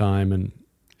same time and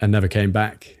never came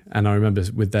back. And I remember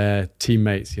with their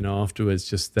teammates, afterwards,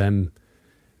 just them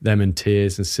in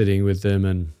tears and sitting with them.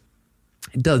 And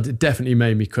it definitely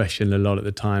made me question a lot at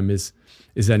the time, is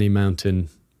any mountain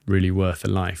really worth a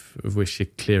life? Of which the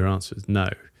clear answer is no.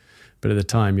 But at the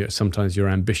time, sometimes your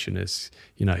ambition is,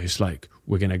 it's like,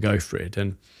 we're going to go for it.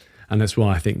 And that's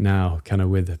why I think now, kind of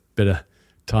with a bit of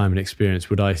time and experience,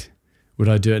 would I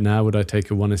do it now? Would I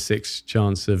take a 1 in 6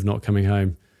 chance of not coming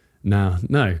home now?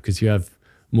 No, because you have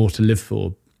more to live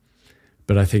for.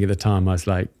 But I think at the time I was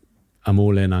like, I'm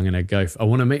all in. I'm going to go. I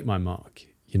want to make my mark,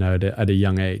 at a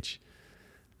young age.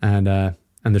 And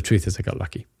the truth is, I got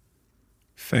lucky.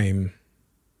 Fame.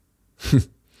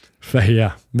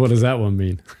 Yeah. What does that one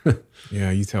mean?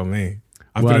 Yeah, you tell me.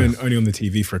 I've been only on the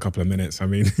TV for a couple of minutes. I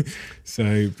mean,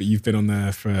 but you've been on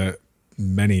there for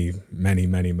many, many,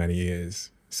 many, many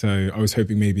years. So I was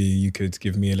hoping maybe you could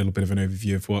give me a little bit of an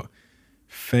overview of what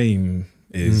fame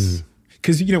is.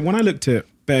 Because, when I looked at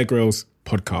Bear Grylls'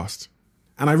 podcast,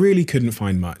 and I really couldn't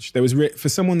find much. There was, for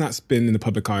someone that's been in the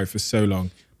public eye for so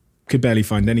long, could barely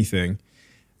find anything.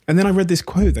 And then I read this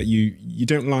quote that you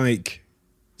don't like,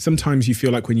 sometimes you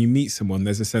feel like when you meet someone,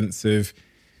 there's a sense of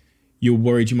you're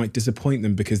worried you might disappoint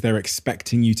them because they're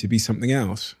expecting you to be something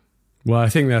else. Well, I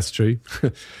think that's true.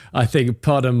 I think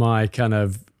part of my kind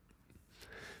of,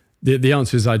 the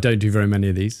answer is I don't do very many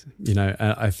of these,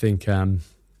 I think,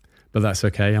 but that's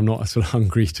okay. I'm not sort of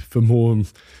hungry for more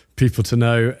people to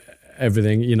know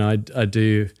everything. I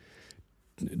do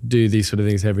these sort of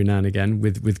things every now and again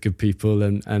with good people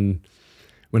and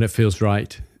when it feels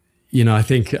right. I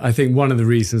think one of the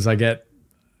reasons I get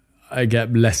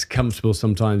less comfortable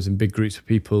sometimes in big groups of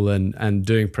people and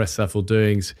doing press stuff or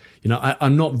doings.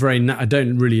 I'm not I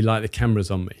don't really like the cameras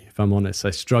on me, if I'm honest.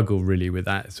 I struggle really with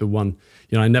that. So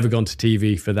I never gone to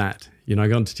TV for that. I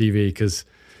got to TV because,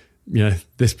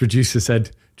 this producer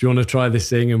said, do you want to try this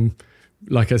thing? And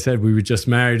like I said, we were just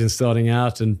married and starting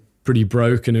out and pretty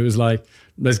broke. And it was like,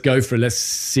 let's go for it. Let's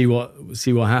see what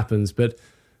happens. But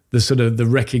the sort of the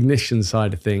recognition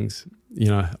side of things,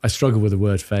 I struggle with the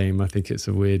word fame. I think it's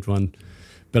a weird one.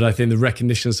 But I think the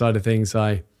recognition side of things,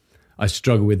 I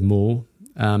struggle with more.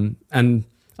 And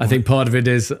I think part of it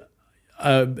is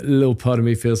a little part of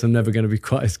me feels I'm never going to be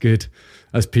quite as good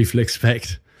as people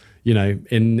expect,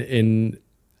 in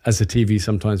as the TV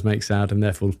sometimes makes out. And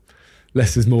therefore,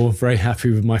 less is more. Very happy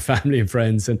with my family and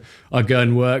friends. And I go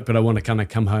and work, but I want to kind of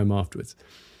come home afterwards.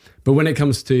 But when it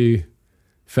comes to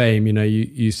fame,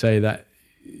 you say that,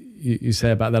 you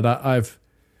say about that.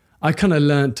 I kind of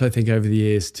learnt, I think, over the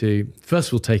years to, first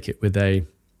of all, take it with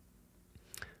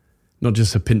not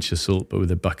just a pinch of salt, but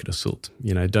with a bucket of salt.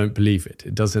 Don't believe it.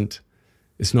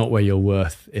 It's not where your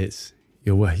worth is.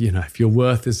 If your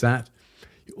worth is that,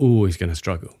 you're always going to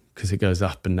struggle because it goes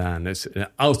up and down.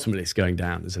 Ultimately, it's going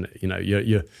down, isn't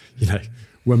it?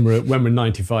 When we're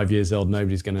 95 years old,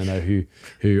 nobody's going to know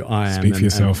who I am. Speak for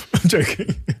yourself. I'm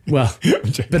joking. Well,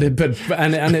 I'm joking. but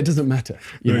it doesn't matter.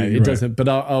 It doesn't. But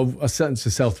a sense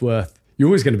of self-worth, you're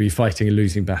always going to be fighting a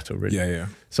losing battle, really. Yeah.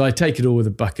 So I take it all with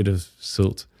a bucket of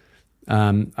salt.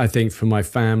 I think for my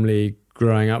family,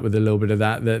 growing up with a little bit of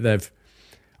that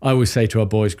I always say to our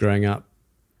boys growing up,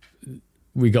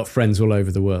 we got friends all over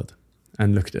the world,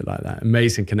 and look at it like that.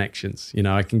 Amazing connections.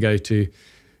 I can go to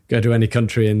any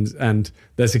country and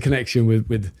there's a connection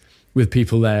with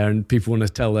people there, and people want to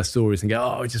tell their stories and go,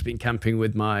 oh, I've just been camping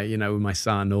with my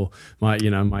son, or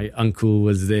my uncle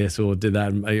was this or did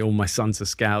that, or my son's a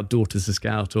scout, daughter's a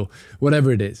scout, or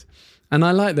whatever it is. And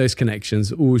I like those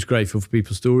connections, always grateful for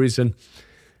people's stories, and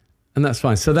that's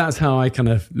fine. So that's how I kind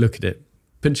of look at it.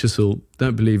 Pinch of salt,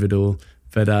 don't believe it all,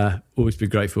 but always be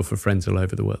grateful for friends all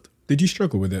over the world. Did you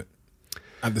struggle with it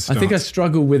at the start? I think I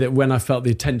struggled with it when I felt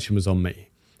the attention was on me.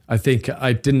 I think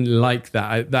I didn't like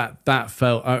that. That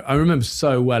felt. I remember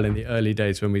so well in the early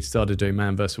days when we started doing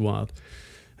Man vs. Wild.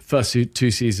 First 2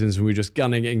 seasons, we were just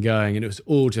gunning it and going, and it was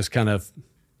all just kind of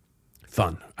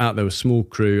fun. Out there was a small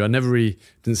crew. I never really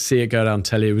didn't see it go down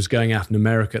telly. It was going out in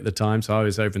America at the time, so I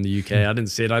was over in the UK. I didn't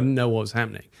see it. I didn't know what was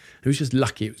happening. It was just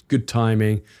lucky. It was good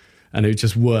timing, and it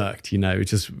just worked. It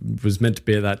just was meant to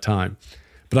be at that time.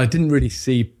 But I didn't really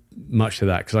see much of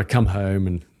that because I come home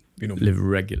and live a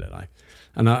regular life.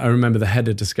 And I remember the head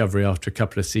of Discovery after a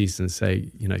couple of seasons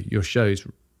say, your show's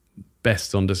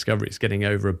best on Discovery. It's getting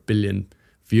over 1 billion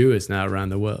viewers now around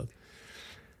the world.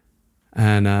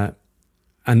 And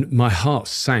and my heart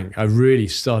sank. I really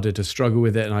started to struggle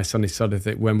with it. And I suddenly started to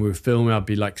think when we were filming, I'd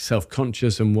be like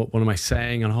self-conscious and what am I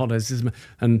saying?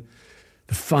 And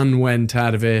the fun went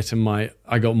out of it, and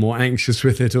I got more anxious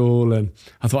with it all. And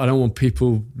I thought, I don't want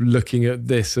people looking at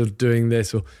this or doing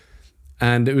this.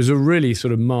 And it was a really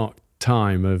sort of marked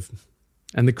time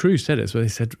and the crew said it. So they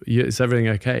said, is everything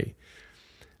okay?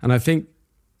 And I think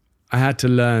I had to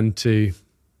learn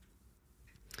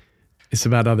it's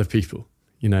about other people,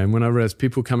 and when I realized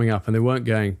people coming up and they weren't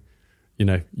going,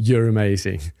 you're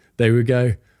amazing. They would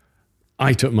go,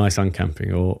 I took my son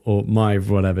camping or my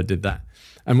whatever did that.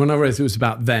 And when I realized it was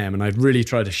about them, and I'd really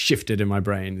tried to shift it in my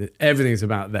brain, that everything's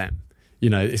about them.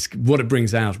 It's what it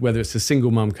brings out, whether it's a single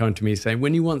mum coming to me saying,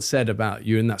 when you once said about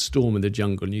you in that storm in the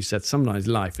jungle, and you said sometimes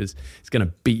life is going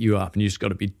to beat you up and you just got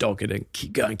to be dogged and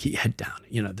keep going, keep your head down.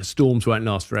 The storms won't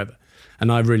last forever.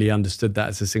 And I really understood that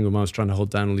as a single mum. I was trying to hold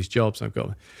down all these jobs I've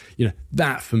got.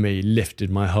 That for me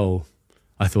lifted my whole,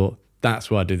 I thought,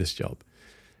 that's why I do this job.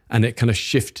 And it kind of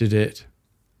shifted it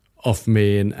off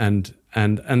me. And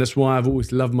that's why I've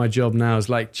always loved my job now as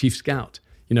like chief scout.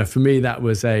 For me, that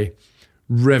was a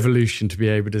revolution to be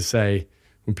able to say,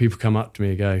 when people come up to me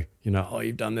and go, oh,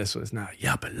 you've done this or this now.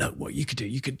 Yeah, but look what you could do.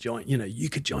 You could join, you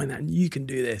could join that and you can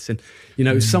do this. And,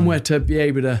 somewhere to be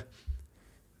able to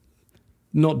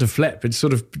not deflect, but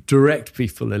sort of direct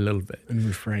people a little bit. And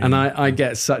reframe. And I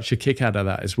get such a kick out of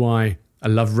that. Is why I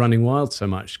love running wild so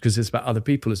much, because it's about other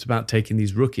people. It's about taking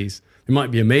these rookies. They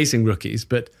might be amazing rookies,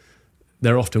 but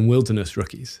they're often wilderness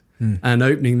rookies, and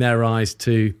opening their eyes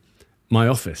to my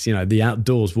office, the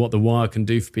outdoors, what the wild can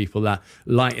do for people, that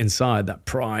light inside, that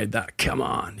pride, that come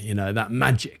on, that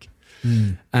magic,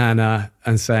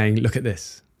 and saying, look at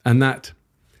this. And that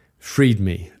freed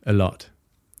me a lot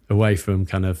away from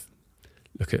kind of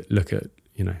look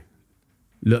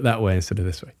that way instead of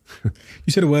this way.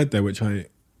 You said a word there which I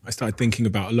started thinking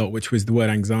about a lot, which was the word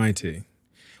anxiety,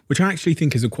 which I actually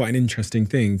think is quite an interesting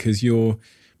thing, because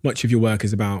much of your work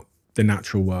is about the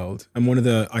natural world. And one of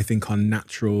I think, our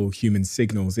natural human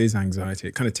signals is anxiety.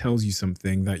 It kind of tells you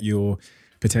something that you're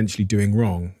potentially doing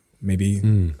wrong, maybe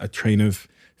a train of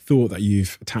thought that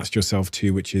you've attached yourself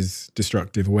to, which is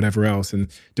destructive or whatever else. And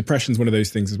depression's one of those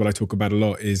things, is what I talk about a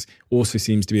lot, is also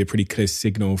seems to be a pretty clear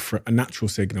signal, for a natural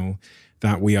signal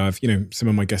that we have. Some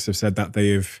of my guests have said that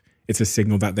it's a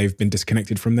signal that they've been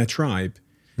disconnected from their tribe.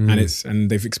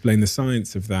 And they've explained the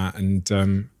science of that, and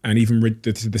even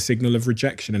the signal of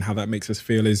rejection and how that makes us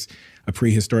feel is a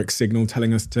prehistoric signal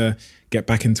telling us to get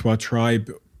back into our tribe,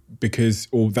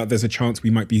 or that there's a chance we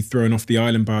might be thrown off the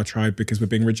island by our tribe because we're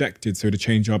being rejected, so to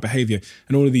change our behavior.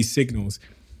 And all of these signals,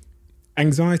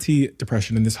 anxiety,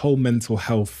 depression, and this whole mental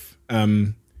health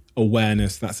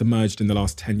awareness that's emerged in the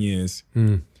last 10 years.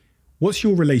 What's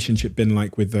your relationship been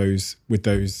like with those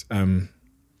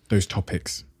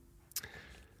topics?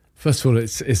 First of all,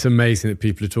 it's amazing that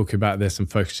people are talking about this and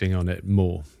focusing on it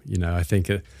more. I think,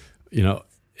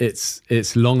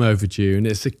 it's long overdue, and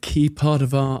it's a key part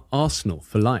of our arsenal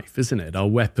for life, isn't it? Our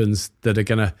weapons that are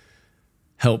going to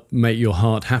help make your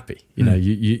heart happy.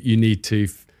 You need to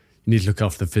look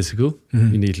after the physical,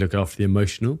 you need to look after the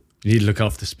emotional, you need to look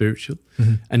after the spiritual,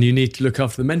 and you need to look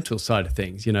after the mental side of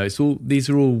things. These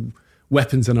are all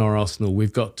weapons in our arsenal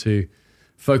we've got to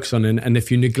focus on. And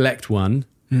if you neglect one,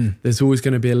 there's always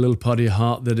going to be a little part of your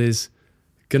heart that is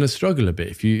going to struggle a bit.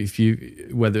 If you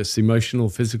whether it's emotional,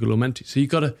 physical, or mental. So you've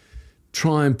got to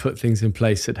try and put things in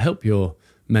place that help your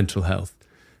mental health.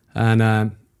 And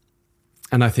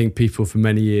I think people for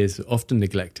many years often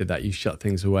neglected that. You shut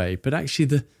things away, but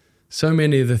actually so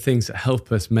many of the things that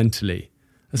help us mentally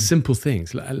are simple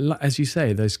things, as you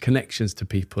say, those connections to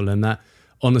people and that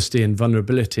honesty and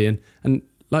vulnerability, and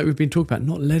like we've been talking about,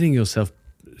 not letting yourself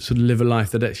sort of live a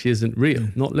life that actually isn't real,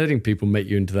 not letting people make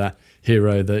you into that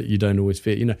hero that you don't always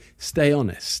feel. Stay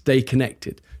honest, stay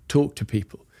connected, talk to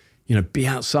people, be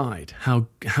outside. How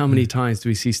many times do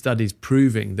we see studies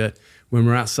proving that when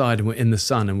we're outside and we're in the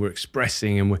sun and we're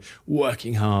expressing and we're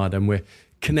working hard and we're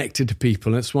connected to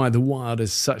people? And that's why the wild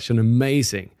is such an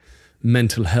amazing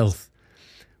mental health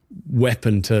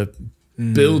weapon to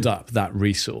build up that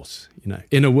resource,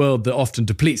 in a world that often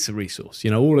depletes the resource.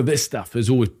 All of this stuff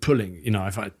is always pulling, I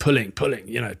find pulling,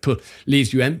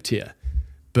 leaves you emptier.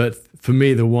 But for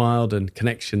me, the wild and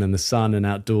connection and the sun and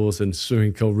outdoors and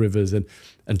swimming cold rivers and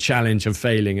challenge and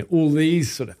failing and all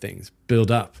these sort of things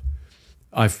build up,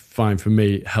 I find, for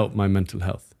me, help my mental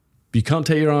health. You can't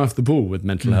take your eye off the ball with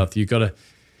mental health. You've got to,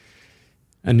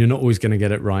 and you're not always going to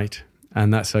get it right,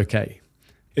 and that's okay.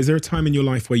 Is there a time in your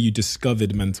life where you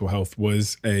discovered mental health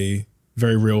was a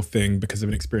very real thing because of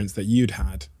an experience that you'd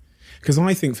had? Because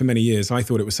I think for many years, I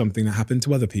thought it was something that happened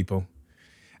to other people.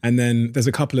 And then there's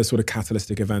a couple of sort of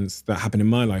catalytic events that happened in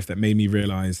my life that made me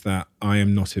realize that I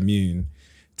am not immune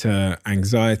to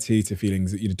anxiety, to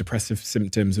feelings, depressive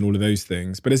symptoms and all of those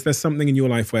things. But is there something in your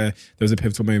life where there was a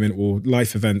pivotal moment, or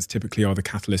life events typically are the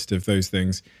catalyst of those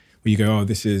things, where you go, oh,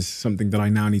 this is something that I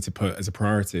now need to put as a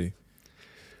priority?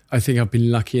 I think I've been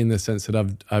lucky in the sense that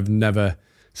I've never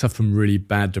suffered from really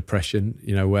bad depression,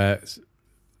 where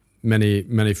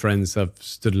many friends I've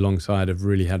stood alongside have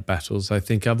really had battles. I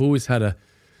think I've always had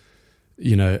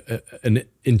an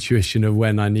intuition of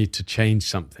when I need to change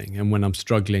something and when I'm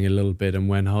struggling a little bit, and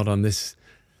when, hold on, this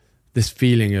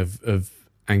feeling of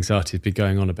anxiety has been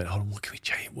going on a bit. Hold on, what can we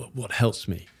change? What helps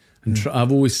me? And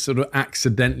I've always sort of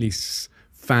accidentally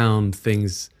found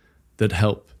things that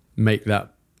help make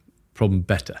that problem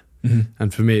better. Mm-hmm.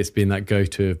 And for me, it's been that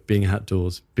go-to of being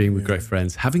outdoors, being with great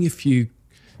friends, having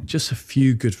just a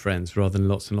few good friends rather than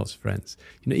lots and lots of friends.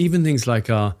 Even things like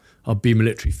our Be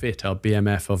Military Fit, our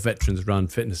BMF, our Veterans Run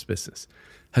fitness business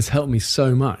has helped me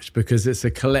so much, because it's a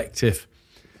collective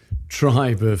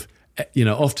tribe of,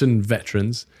 often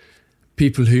veterans,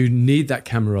 people who need that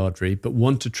camaraderie but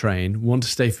want to train, want to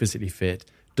stay physically fit,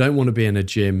 don't want to be in a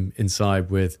gym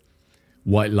inside with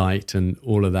white light and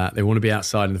all of that. They want to be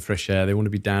outside in the fresh air. They want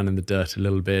to be down in the dirt a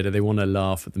little bit, or they want to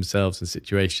laugh at themselves in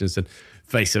situations and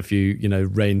face a few,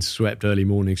 rain-swept early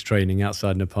mornings training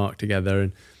outside in a park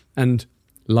together. And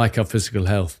like our physical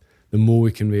health, the more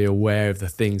we can be aware of the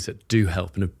things that do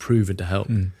help and have proven to help,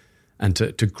 and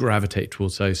to gravitate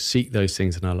towards those, seek those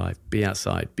things in our life, be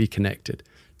outside, be connected,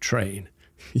 train,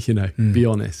 be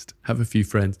honest, have a few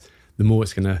friends, the more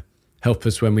it's going to help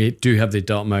us when we do have the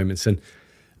dark moments. And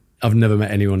I've never met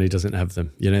anyone who doesn't have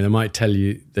them. They might tell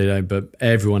you they don't, but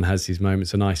everyone has these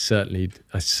moments, and I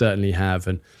certainly have.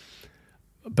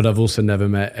 But I've also never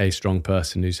met a strong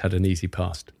person who's had an easy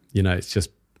past. It's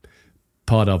just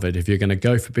part of it. If you're going to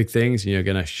go for big things and you're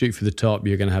going to shoot for the top,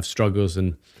 you're going to have struggles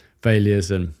and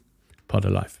failures, and part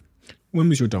of life. When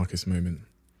was your darkest moment?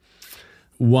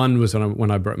 One was when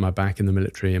I broke my back in the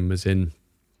military and was in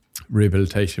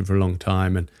rehabilitation for a long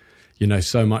time. And,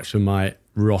 so much of my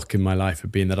rock in my life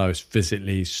had been that I was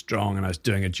physically strong and I was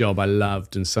doing a job I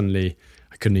loved, and suddenly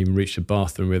I couldn't even reach the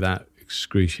bathroom without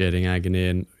excruciating agony,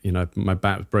 and my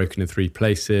back was broken in 3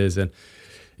 places, and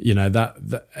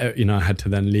I had to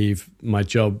then leave my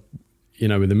job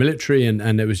with the military,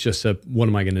 and it was just what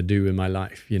am I going to do with my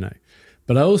life?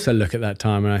 But I also look at that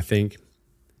time and I think,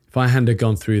 if I hadn't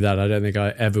gone through that, I don't think I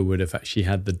ever would have actually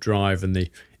had the drive and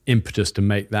the impetus to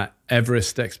make that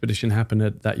Everest expedition happen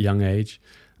at that young age.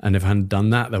 And if I hadn't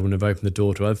done that wouldn't have opened the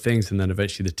door to other things, and then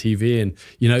eventually the TV. And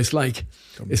it's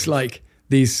like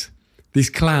these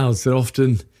clouds that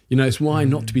often, it's why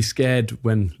not to be scared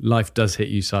when life does hit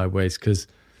you sideways, because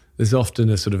there's often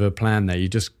a sort of a plan there. You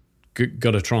just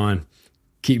got to try and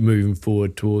keep moving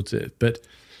forward towards it. But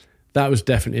that was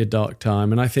definitely a dark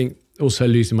time. And I think also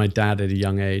losing my dad at a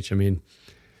young age. I mean,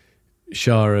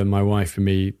 Shara, my wife, and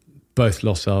me both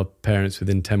lost our parents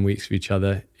within 10 weeks of each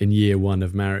other in year 1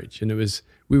 of marriage. And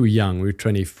we were young, we were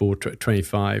 24,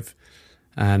 25,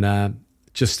 and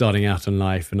just starting out in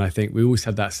life. And I think we always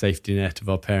had that safety net of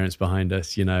our parents behind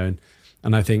us, and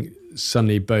I think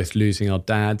suddenly both losing our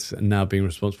dads and now being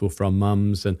responsible for our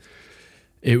mums, and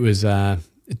it was,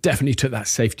 it definitely took that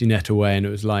safety net away. And it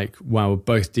was like, wow, we're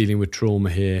both dealing with trauma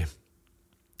here.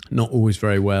 Not always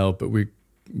very well, but we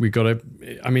got to,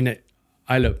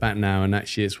 I look back now and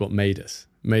actually it's what made us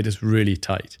really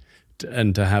tight,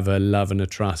 and to have a love and a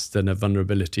trust and a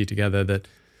vulnerability together that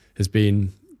has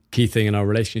been key thing in our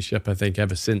relationship, I think,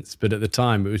 ever since. But at the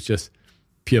time, it was just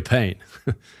pure pain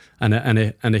and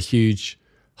a huge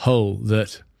hole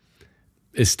that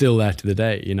is still there to the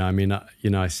day.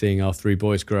 Seeing our 3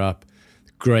 boys grow up,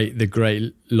 the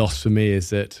great loss for me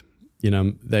is that,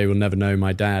 they will never know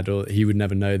my dad, or he would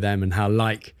never know them, and how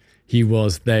like he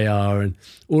was, they are, and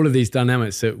all of these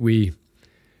dynamics that we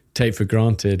take for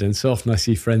granted. And so often I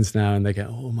see friends now and they go,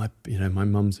 oh, my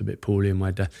mum's a bit poorly and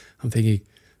my dad. I'm thinking,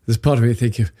 there's part of me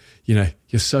thinking,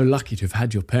 you're so lucky to have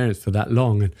had your parents for that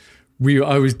long. And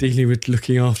I was dealing with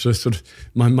looking after sort of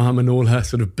my mum and all her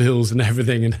sort of bills and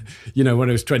everything. And, when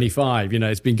I was 25,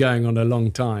 it's been going on a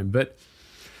long time. But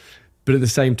at the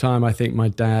same time, I think my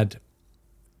dad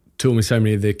taught me so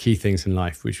many of the key things in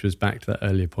life, which was back to that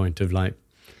earlier point of like,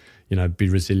 be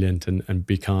resilient and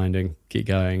be kind and keep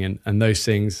going. And those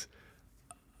things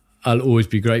I'll always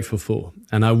be grateful for.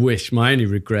 And I wish, my only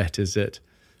regret is that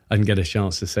I didn't get a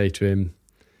chance to say to him,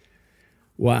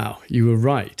 wow, you were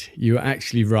right. You were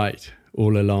actually right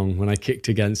all along when I kicked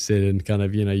against it, and kind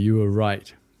of, you were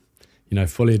right.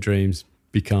 Follow your dreams,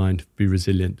 be kind, be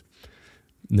resilient,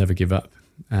 never give up.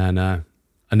 And I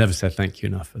never said thank you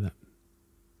enough for that.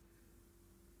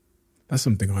 That's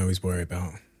something I always worry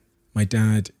about. My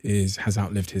dad has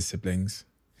outlived his siblings,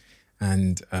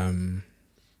 and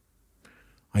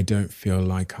I don't feel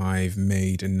like I've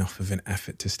made enough of an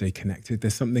effort to stay connected.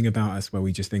 There's something about us where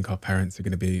we just think our parents are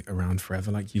going to be around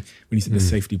forever. Like when you said the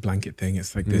safety blanket thing,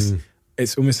 it's like this,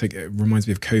 it's almost like, it reminds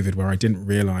me of COVID, where I didn't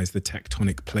realize the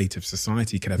tectonic plate of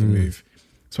society could ever move.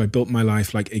 So I built my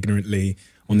life like ignorantly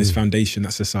on this foundation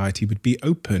that society would be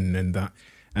open,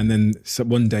 and then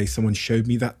one day someone showed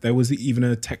me that there was even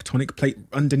a tectonic plate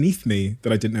underneath me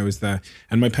that I didn't know was there.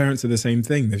 And my parents are the same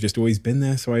thing. They've just always been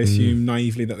there. So I assume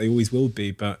naively that they always will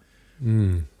be. But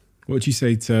what would you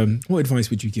say what advice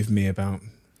would you give me about?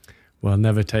 Well,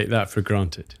 never take that for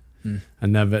granted,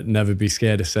 and never be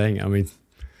scared of saying it. I mean,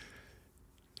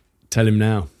 tell him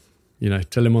now,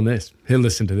 tell him on this. He'll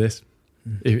listen to this.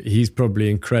 He's probably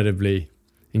incredibly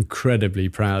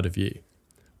proud of you.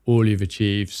 All you've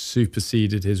achieved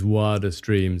superseded his wildest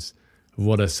dreams of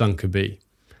what a son could be.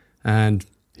 And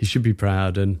he should be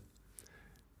proud, and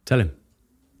tell him.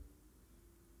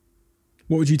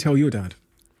 What would you tell your dad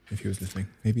if he was listening?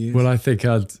 Maybe he is. Well, I think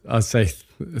I'd say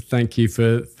thank you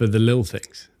for the little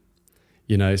things.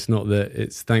 It's not that,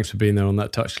 it's thanks for being there on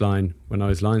that touchline when I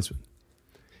was linesman.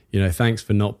 Thanks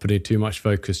for not putting too much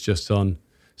focus just on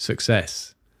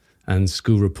success and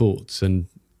school reports and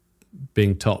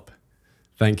being top.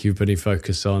 Thank you for putting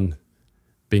focus on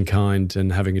being kind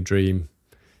and having a dream,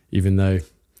 even though,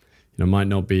 might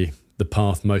not be the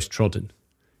path most trodden,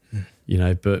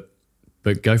 but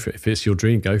go for it. If it's your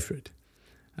dream, go for it.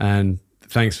 And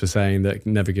thanks for saying that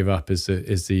never give up is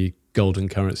the golden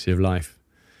currency of life,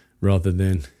 rather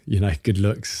than, good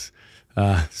looks,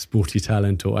 sporty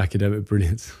talent or academic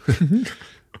brilliance.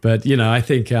 But, I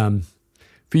think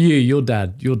for you, your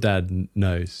dad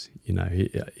knows,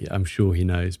 I'm sure he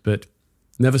knows, but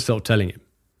never stop telling him,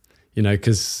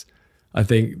 because I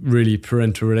think really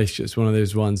parental relationships, one of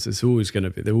those ones that's always going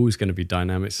to be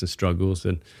dynamics and struggles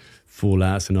and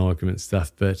fallouts and arguments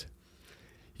stuff, but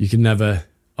you can never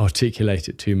articulate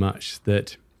it too much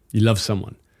that you love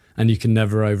someone, and you can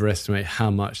never overestimate how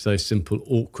much those simple,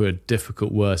 awkward,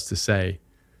 difficult words to say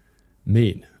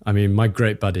mean. I mean, my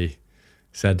great buddy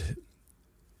said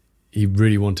he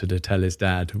really wanted to tell his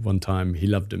dad one time he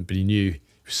loved him, but he knew he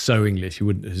was so English, he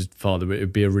wouldn't, his father, but it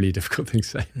would be a really difficult thing to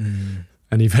say.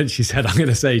 And he eventually said, I'm going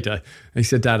to say to her. And he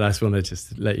said, Dad, I just want to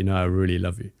just let you know I really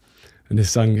love you. And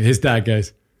his dad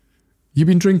goes, you've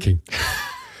been drinking?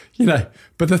 But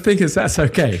the thing is, that's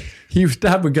okay. His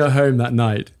dad would go home that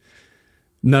night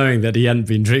knowing that he hadn't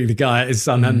been drinking, his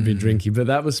son hadn't been drinking, but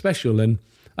that was special. And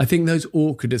I think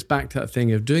it's back to that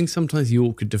thing of doing sometimes the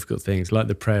awkward, difficult things, like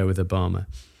the prayer with Obama,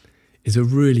 is a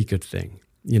really good thing,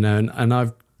 and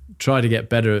I've tried to get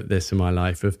better at this in my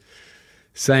life, of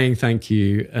saying thank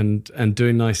you and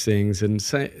doing nice things and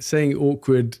saying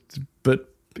awkward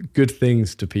but good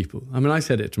things to people. I mean, I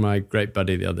said it to my great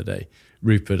buddy the other day,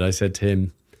 Rupert. I said to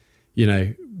him,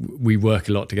 we work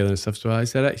a lot together and stuff. So I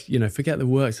said, actually, forget the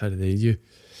work side of things.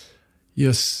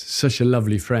 You're such a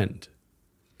lovely friend.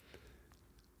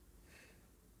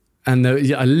 And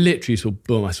I literally saw,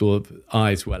 boom, I saw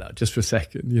eyes well out just for a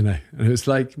second, and it was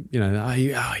like, you're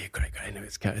great. No,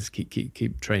 let's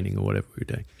keep training or whatever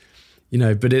we're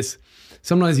doing, but it's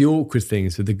sometimes the awkward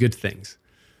things are the good things.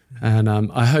 And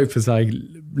I hope as I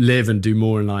live and do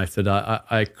more in life that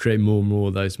I create more and more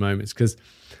of those moments, because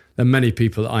there are many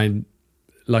people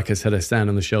like I said, I stand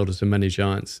on the shoulders of many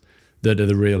giants that are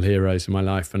the real heroes in my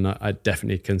life. And I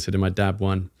definitely consider my dad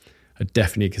one. I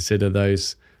definitely consider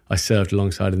those I served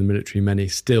alongside in the military, many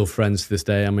still friends to this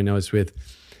day. I mean, I was with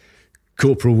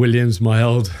Corporal Williams, my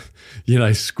old,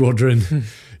 squadron,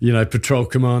 patrol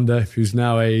commander, who's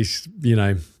now aged,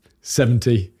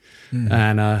 70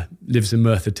 and lives in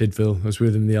Merthyr Tydfil. I was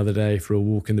with him the other day for a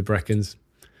walk in the Brecons.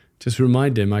 Just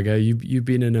remind him, I go, you've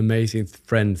been an amazing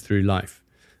friend through life,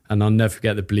 and I'll never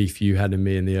forget the belief you had in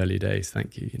me in the early days.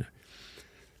 Thank you.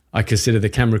 I consider the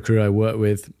camera crew I work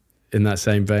with in that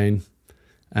same vein,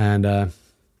 and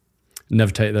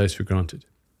never take those for granted.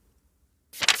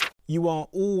 You are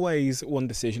always one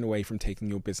decision away from taking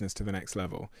your business to the next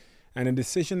level. And a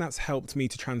decision that's helped me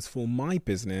to transform my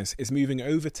business is moving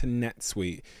over to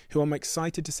NetSuite, who I'm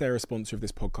excited to say are a sponsor of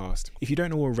this podcast. If you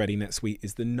don't know already, NetSuite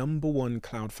is the #1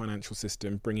 cloud financial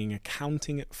system, bringing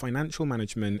accounting, financial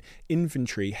management,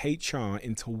 inventory, HR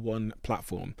into one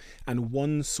platform and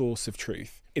one source of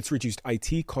truth. It's reduced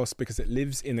IT costs because it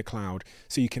lives in the cloud,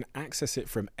 so you can access it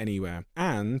from anywhere.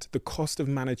 And the cost of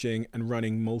managing and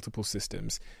running multiple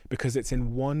systems, because it's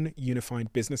in one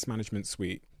unified business management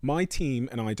suite. My team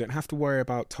and I don't have to worry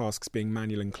about tasks being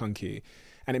manual and clunky.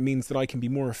 and it means that I can be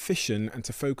more efficient and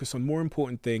to focus on more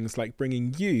important things like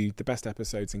bringing you the best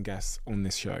episodes and guests on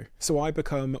this show. So I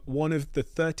become one of the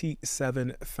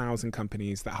 37,000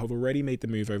 companies that have already made the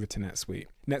move over to NetSuite.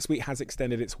 NetSuite has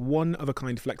extended its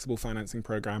one-of-a-kind flexible financing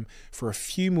program for a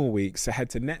few more weeks, so head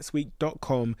to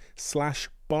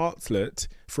netsuite.com/Bartlett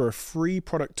for a free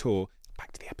product tour.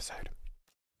 Back to the episode.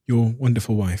 Your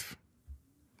wonderful wife.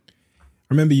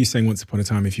 I remember you saying once upon a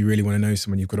time, if you really want to know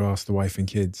someone, you've got to ask the wife and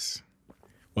kids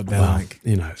what they're like.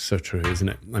 You know, it's so true, isn't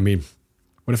it? I mean,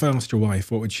 what if I asked your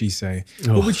wife, what would she say?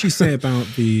 What would she say about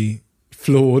the...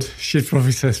 Flawed. She'd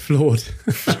probably say flawed.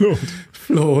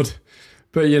 Flawed.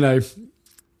 But, you know...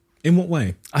 In what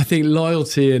way? I think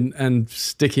loyalty and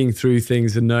sticking through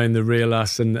things and knowing the real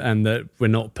us and that we're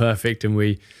not perfect and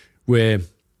we're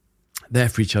there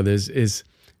for each other is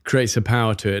creates a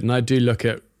power to it. And I do look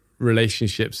at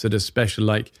relationships that are special,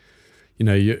 like, you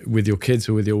know, with your kids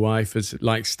or with your wife, as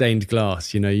like stained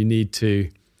glass. You know,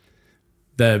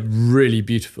 they're really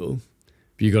beautiful,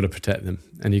 but you got to protect them,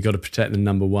 and you got to protect them,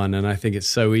 number one. And I think it's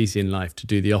so easy in life to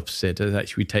do the opposite. As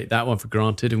actually we take that one for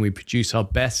granted and we produce our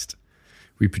best.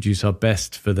 We produce our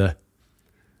best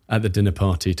at the dinner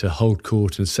party to hold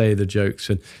court and say the jokes,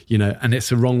 and you know, and it's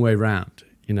the wrong way round.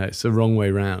 You know, it's the wrong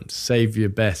way round. Save your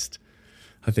best.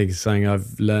 I think it's something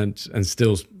I've learned and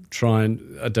still try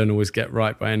and, I don't always get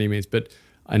right by any means, but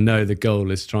I know the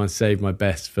goal is to try and save my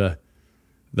best for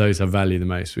those I value the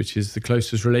most, which is the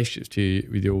closest relationships to you,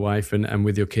 with your wife and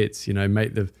with your kids. You know,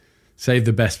 save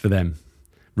the best for them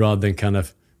rather than kind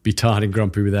of be tired and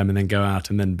grumpy with them and then go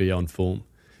out and then be on form.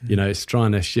 You know, it's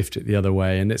trying to shift it the other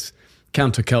way, and it's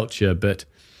counterculture, but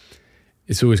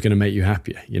it's always going to make you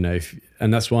happier, you know.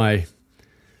 And that's why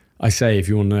I say, if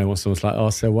you want to know what someone's like,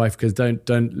 ask their wife, because don't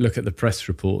look at the press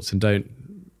reports and don't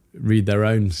read their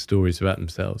own stories about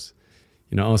themselves.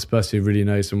 You know, ask the person who really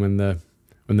knows them when the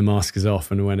mask is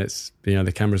off and when it's, you know,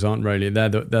 the cameras aren't rolling. They're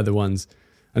the ones.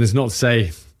 And it's not to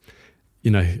say, you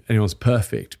know, anyone's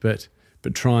perfect, but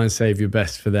try and save your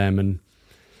best for them. And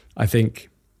I think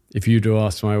if you do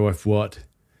ask my wife what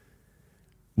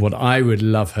I would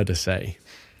love her to say,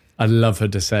 I'd love her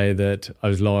to say that I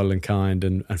was loyal and kind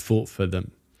and fought for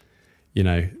them. You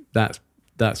know, that's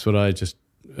what I just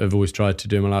have always tried to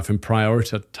do in my life, and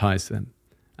prioritize them.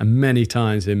 And many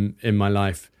times in my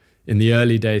life, in the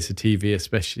early days of TV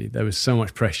especially, there was so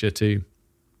much pressure to,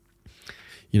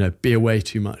 you know, be away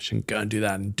too much and go and do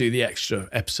that and do the extra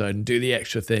episode and do the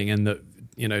extra thing. And that,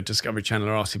 you know, Discovery Channel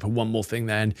are asking for one more thing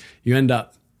there, and you end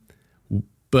up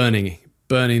burning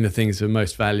the things that are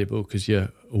most valuable because you're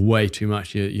way too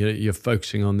much. You're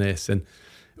focusing on this, and it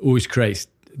always creates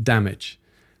damage.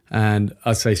 And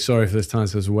I say sorry for those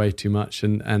times I was way too much,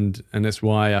 and that's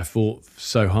why I fought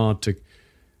so hard to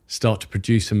start to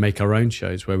produce and make our own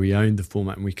shows where we owned the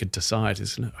format and we could decide.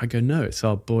 I go, no, it's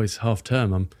our boys' half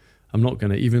term. I'm not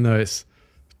going to, even though it's,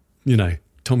 you know,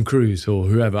 Tom Cruise or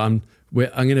whoever. I'm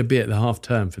going to be at the half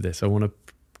term for this. I want to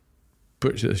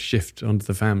put a shift onto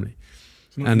the family.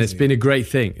 And it's been a great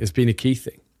thing. It's been a key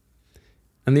thing.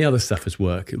 And the other stuff is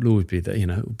work. It will always be there, you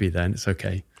know, it will be there, and it's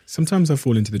okay. Sometimes I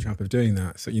fall into the trap of doing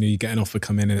that. So, you know, you get an offer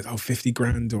come in and it's, 50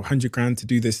 grand or 100 grand to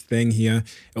do this thing here.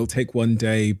 It'll take one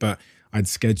day, but I'd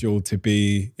scheduled to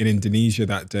be in Indonesia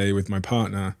that day with my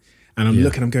partner. And I'm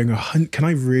looking, I'm going, can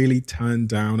I really turn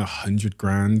down 100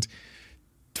 grand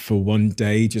for one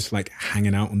day, just like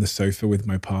hanging out on the sofa with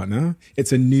my partner?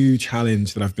 It's a new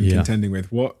challenge that I've been contending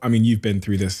with. You've been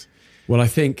through this. Well, I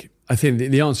think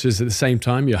the answer is, at the same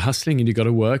time, you're hustling and you've got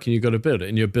to work and you've got to build it,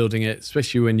 and you're building it,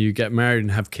 especially when you get married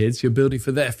and have kids, you're building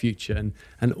for their future,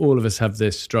 and all of us have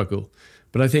this struggle.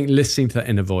 But I think listening to that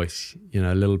inner voice, you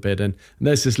know, a little bit, and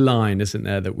there's this line, isn't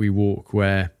there, that we walk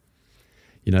where,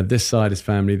 you know, this side is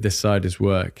family, this side is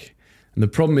work. And the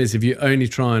problem is, if you only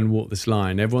try and walk this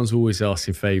line, everyone's always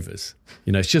asking favors.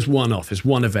 You know, it's just one off, it's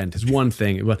one event, it's one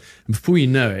thing. And before you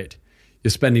know it,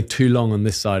 you're spending too long on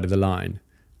this side of the line,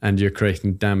 and you're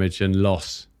creating damage and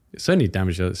loss. It's only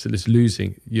damage, it's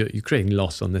losing. You're creating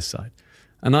loss on this side.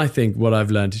 And I think what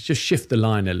I've learned is just shift the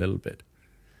line a little bit.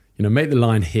 You know, make the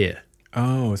line here.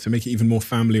 Oh, so make it even more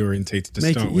family orientated to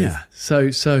start with. Yeah.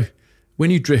 So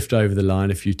when you drift over the line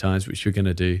a few times, which you're going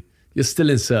to do, you're still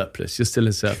in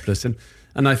surplus. And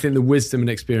I think the wisdom and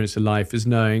experience of life is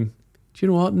knowing, do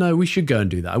you know what? No, we should go and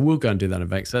do that. I will go and do that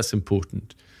event, because that's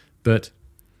important. But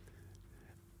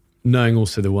knowing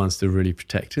also the ones that really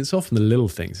protect. It's often the little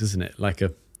things, isn't it? Like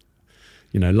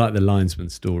like the linesman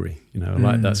story, you know,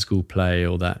 like that school play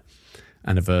or that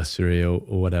anniversary or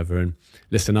whatever. And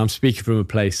listen, I'm speaking from a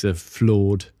place of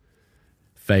flawed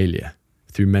failure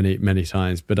through many, many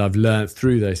times, but I've learned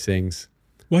through those things.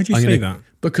 Why do you say that?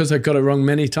 Because I got it wrong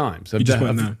many times. You just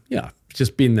weren't there. Yeah,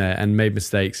 just been there and made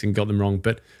mistakes and got them wrong,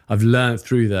 but I've learned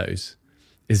through those,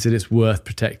 is that it's worth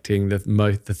protecting the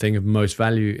thing of most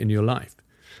value in your life.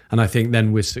 And I think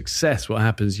then with success, what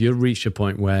happens, you'll reach a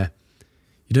point where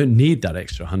you don't need that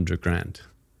extra 100 grand.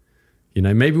 You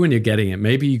know, maybe when you're getting it,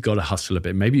 maybe you've got to hustle a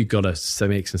bit. Maybe you've got to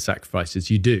make some sacrifices.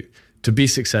 You do. To be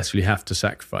successful, you have to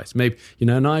sacrifice. Maybe, you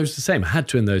know, and I was the same. I had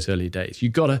to in those early days. You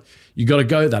got to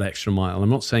go that extra mile. I'm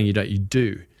not saying you don't, you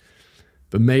do.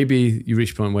 But maybe you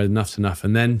reach a point where enough's enough.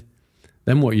 And then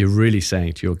what you're really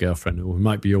saying to your girlfriend, or it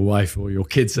might be your wife or your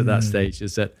kids at that stage,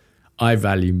 is that I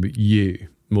value you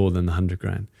more than the 100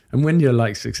 grand. And when you're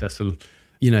like successful,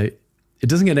 you know, it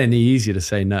doesn't get any easier to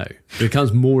say no. It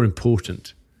becomes more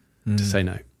important to say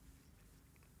no.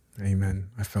 Amen.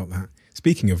 I felt that.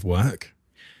 Speaking of work,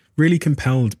 really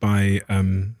compelled by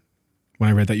when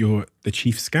I read that you're the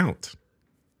chief scout.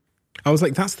 I was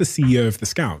like, that's the CEO of the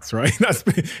Scouts, right?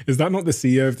 Is that not the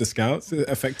CEO of the Scouts,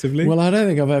 effectively? Well, I don't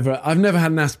think I've never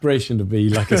had an aspiration to be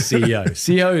like a CEO.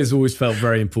 CEO has always felt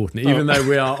very important, even though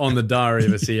we are on the diary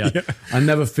of a CEO. Yeah. I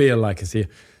never feel like a CEO.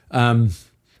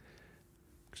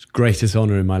 Greatest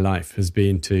honor in my life has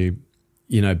been to,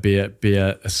 you know, be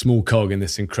a small cog in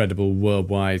this incredible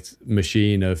worldwide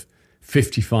machine of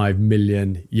 55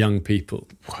 million young people.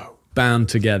 Wow. Bound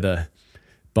together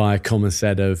by a common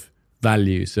set of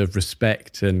values of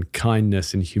respect and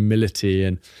kindness and humility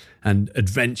and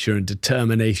adventure and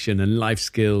determination and life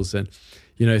skills. And,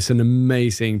 you know, it's an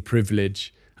amazing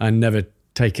privilege. I never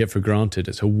take it for granted.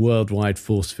 It's a worldwide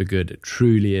force for good. It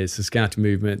truly is. The scouting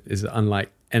movement is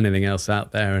unlike anything else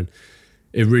out there. And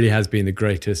it really has been the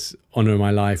greatest honor of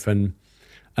my life. And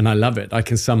I love it. I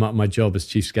can sum up my job as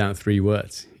Chief Scout in 3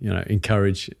 words, you know,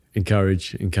 encourage,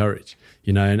 encourage, encourage,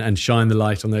 you know, and shine the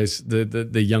light on those,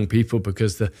 the young people,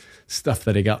 because the stuff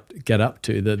that they get up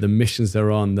to, the missions they're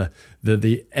on,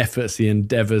 the efforts, the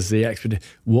endeavors, the expedition,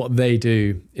 what they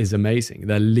do is amazing.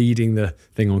 They're leading the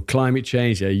thing on climate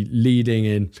change. They're leading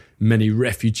in many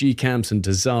refugee camps and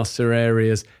disaster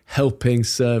areas, helping,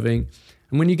 serving.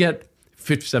 And when you get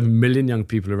 57 million young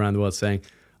people around the world saying,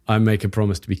 I make a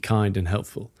promise to be kind and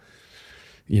helpful,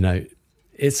 you know,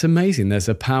 it's amazing. There's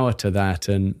a power to that,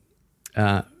 and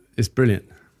it's brilliant.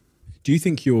 Do you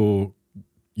think your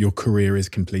career is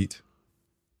complete?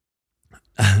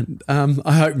 I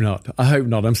hope not. I hope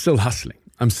not. I'm still hustling.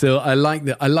 I like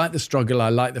the struggle. I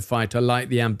like the fight. I like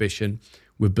the ambition.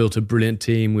 We've built a brilliant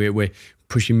team. We're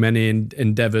pushing many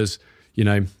endeavors, you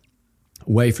know,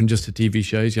 away from just the TV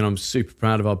shows. You know, I'm super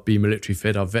proud of our Be Military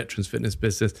Fit, our veterans fitness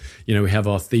business. You know, we have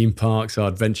our theme parks, our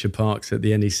adventure parks at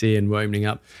the NEC, and we're opening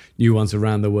up new ones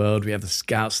around the world. We have the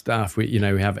Scout staff. We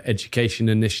have education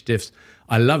initiatives.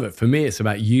 I love it. For me, it's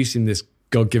about using this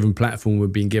God-given platform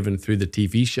we've been given through the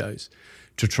TV shows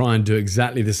to try and do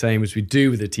exactly the same as we do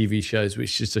with the TV shows,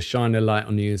 which is to shine a light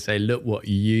on you and say, look what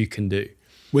you can do.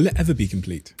 Will it ever be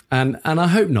complete? And I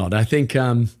hope not. I think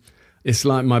it's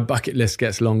like my bucket list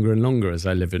gets longer and longer as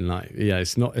I live in life. Yeah,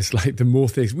 it's like the more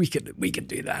things we could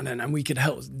do that, and we could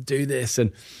help do this,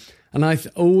 and I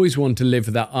always want to live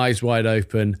with that eyes wide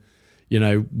open, you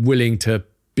know, willing to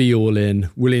be all in,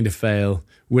 willing to fail,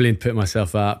 willing to put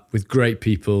myself up with great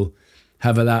people,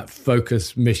 have that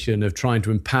focused mission of trying to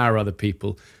empower other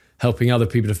people, helping other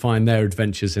people to find their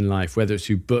adventures in life, whether it's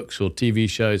through books or TV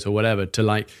shows or whatever, to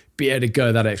like be able to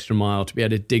go that extra mile, to be able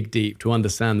to dig deep, to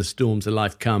understand the storms of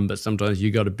life come, but sometimes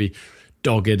you got to be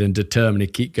dogged and determined to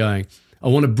keep going. I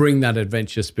want to bring that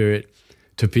adventure spirit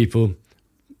to people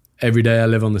every day I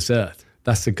live on this earth.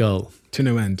 That's the goal. To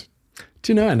no end.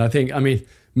 To no end. I mean,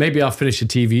 maybe I'll finish the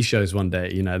TV shows one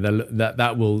day, you know,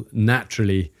 that will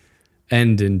naturally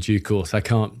end in due course. I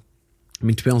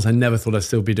mean, to be honest, I never thought I'd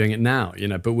still be doing it now, you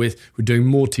know, but we're doing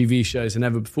more TV shows than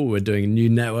ever before. We're doing a new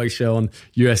network show on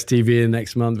US TV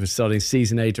next month. We're starting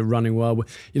season 8 of Running Wild.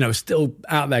 We're still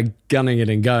out there gunning it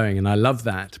and going, and I love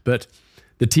that. But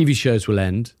the TV shows will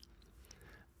end,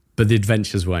 but the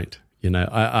adventures won't. You know,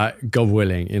 I God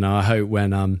willing, you know, I hope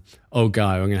when I'm old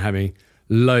guy, I'm going to having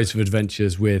loads of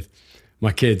adventures with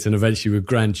my kids and eventually with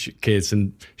grandkids,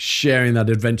 and sharing that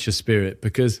adventure spirit,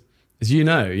 because as you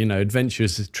know, adventure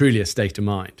is truly a state of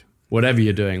mind. Whatever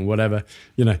you're doing, whatever,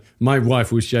 you know, my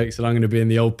wife always jokes that I'm going to be in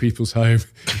the old people's home.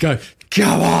 Go,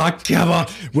 come on,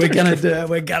 we're going to do it.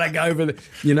 We're going to go for it,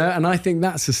 you know. And I think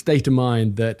that's a state of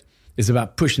mind that is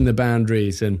about pushing the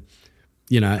boundaries and,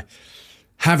 you know,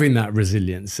 having that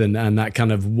resilience and that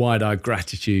kind of wide-eyed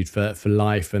gratitude for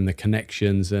life and the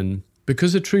connections. And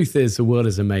because the truth is, the world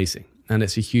is amazing and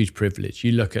it's a huge privilege.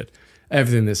 You look at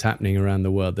everything that's happening around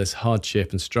the world, there's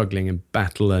hardship and struggling and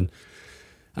battle and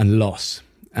loss.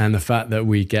 And the fact that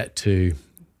we get to,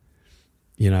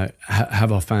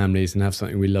 have our families and have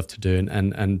something we love to do,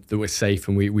 and that we're safe,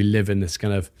 and we live in this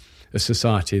kind of a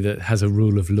society that has a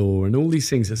rule of law, and all these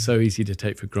things are so easy to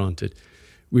take for granted.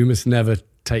 We must never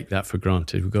take that for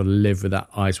granted. We've got to live with that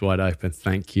eyes wide open,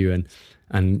 thank you,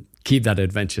 and keep that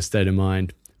adventure state of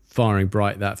mind, firing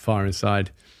bright, that fire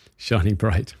inside, shining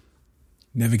bright.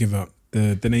 Never give up.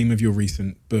 The name of your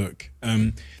recent book.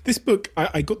 This book,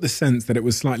 I got the sense that it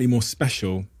was slightly more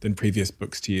special than previous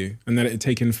books to you, and that it had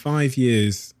taken 5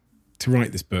 years to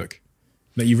write this book,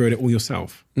 that you wrote it all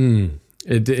yourself.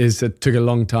 It took a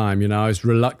long time. I was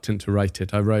reluctant to write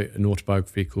it. I wrote an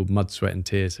autobiography called Mud, Sweat and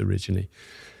Tears originally.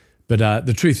 But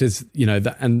the truth is,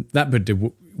 that book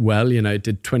did well. It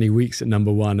did 20 weeks at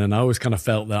number one, and I always kind of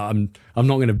felt that I'm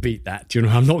not going to beat that.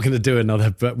 I'm not going to do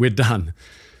another, but we're done.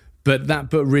 But that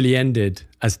book really ended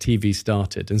as TV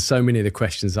started. And so many of the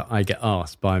questions that I get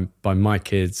asked by my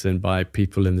kids and by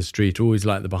people in the street are always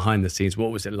like the behind the scenes. What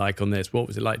was it like on this? What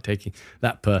was it like taking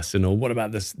that person? Or what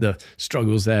about the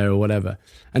struggles there or whatever?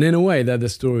 And in a way, they're the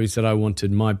stories that I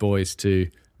wanted my boys to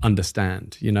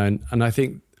understand, and I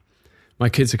think my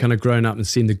kids are kind of grown up and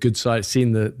seen the good side,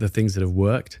 seen the things that have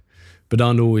worked, but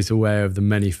aren't always aware of the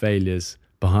many failures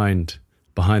behind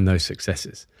those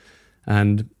successes.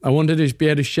 And I wanted to be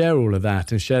able to share all of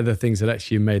that and share the things that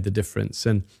actually made the difference.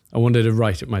 And I wanted to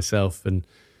write it myself and,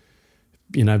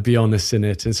 be honest in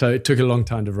it. And so it took a long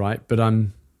time to write, but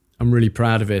I'm really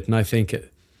proud of it. And I think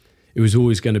it was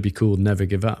always going to be called Never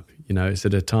Give Up. It's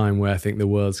at a time where I think the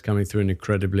world's coming through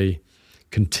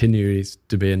continues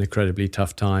to be an incredibly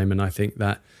tough time. And I think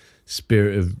that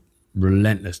spirit of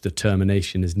relentless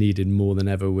determination is needed more than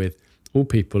ever with all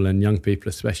people and young people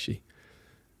especially.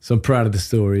 So I'm proud of the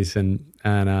stories and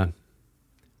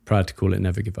proud to call it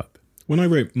Never Give Up. When I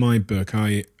wrote my book,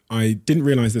 I didn't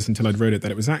realize this until I'd wrote it, that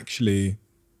it was actually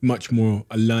much more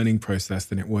a learning process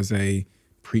than it was a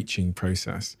preaching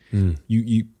process.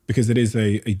 You because it is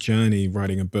a journey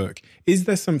writing a book. Is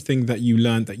there something that you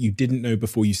learned that you didn't know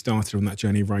before you started on that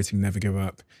journey of writing Never Give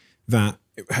Up that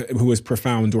was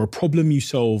profound, or a problem you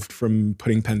solved from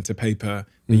putting pen to paper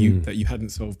that you hadn't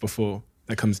solved before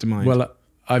that comes to mind? Well,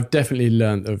 I've definitely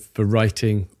learned that for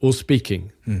writing or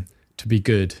speaking to be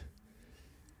good,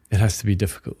 it has to be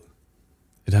difficult.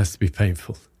 It has to be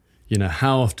painful.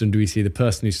 How often do we see the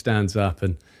person who stands up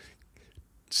and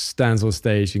stands on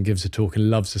stage and gives a talk and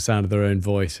loves the sound of their own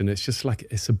voice, and it's just like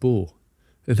it's a bore.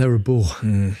 They're a bore,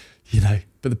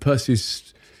 But the person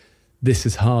this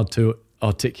is hard to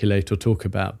articulate or talk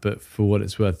about, but for what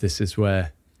it's worth, this is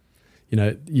where,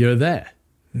 you're there.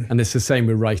 And it's the same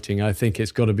with writing. I think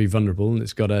it's got to be vulnerable and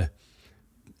it's got to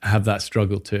have that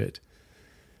struggle to it.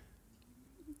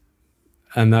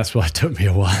 And that's why it took me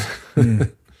a while.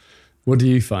 What do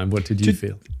you find? What did you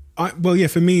feel?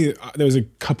 For me, there was a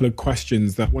couple of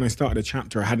questions that when I started a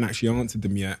chapter, I hadn't actually answered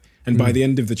them yet. And by the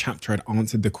end of the chapter, I'd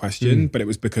answered the question, but it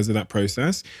was because of that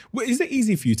process. Is it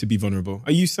easy for you to be vulnerable?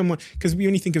 Are you someone, because we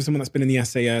only think of someone that's been in the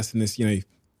SAS and this,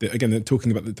 again, they're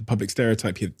talking about the public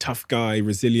stereotype here, tough guy,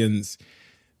 resilience.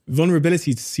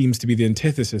 Vulnerability seems to be the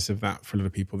antithesis of that for a lot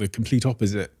of people, the complete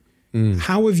opposite.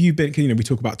 How have you been, we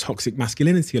talk about toxic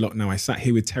masculinity a lot now. I sat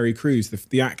here with Terry Crews,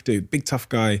 the actor, big tough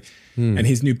guy, and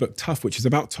his new book, Tough, which is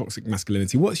about toxic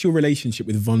masculinity. What's your relationship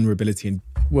with vulnerability?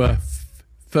 Well,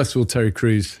 first of all, Terry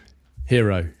Crews,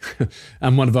 hero,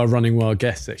 and one of our Running Wild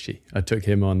guests, actually. I took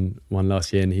him on one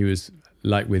last year and he was,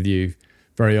 like with you,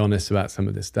 very honest about some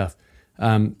of this stuff.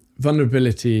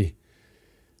 Vulnerability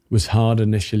was hard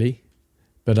initially,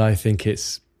 but I think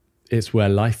it's where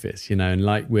life is, and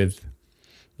like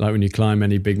when you climb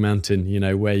any big mountain,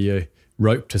 where you're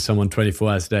roped to someone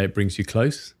 24 hours a day, it brings you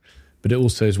close, but it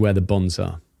also is where the bonds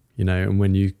are, and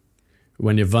when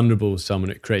you're vulnerable with someone,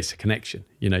 it creates a connection.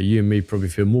 You and me probably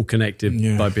feel more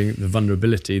connected by being the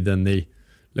vulnerability than the,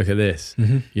 look at this.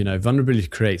 Vulnerability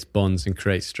creates bonds and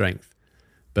creates strength.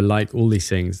 But like all these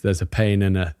things, there's a pain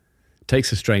and it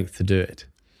takes a strength to do it.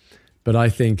 But I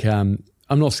think I'm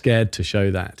not scared to show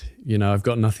that. I've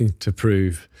got nothing to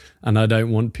prove, and I don't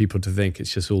want people to think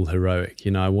it's just all heroic.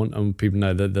 I want people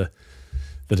to know that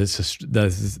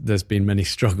there's been many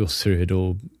struggles through it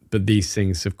all, but these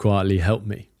things have quietly helped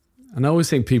me. And I always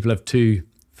think people have two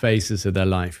phases of their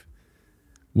life.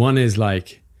 One is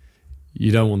like,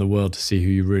 you don't want the world to see who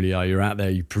you really are. You're out there,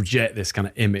 you project this kind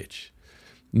of image.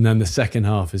 And then the second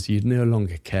half is you no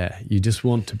longer care. You just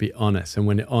want to be honest. And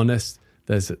when you're honest,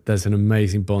 there's an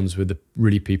amazing bonds with the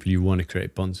really people you want to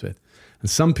create bonds with. And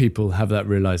some people have that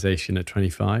realization at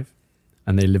 25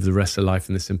 and they live the rest of their life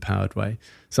in this empowered way.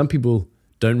 Some people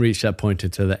don't reach that point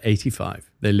until they're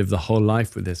 85. They live the whole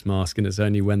life with this mask, and it's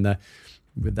only when they're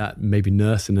with that maybe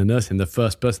nursing, the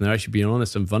first person they're actually being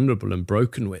honest and vulnerable and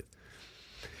broken with.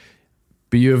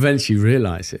 but you eventually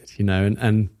realize it,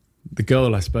 and the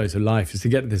goal, I suppose, of life is to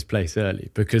get to this place early,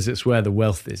 because it's where the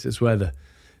wealth is. It's where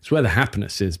the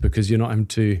happiness is, because you're not having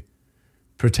to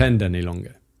pretend any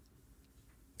longer.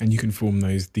 And you can form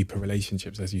those deeper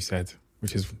relationships, as you said,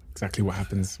 which is exactly what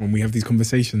happens when we have these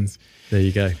conversations. There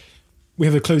you go. We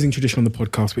have a closing tradition on the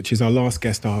podcast, which is our last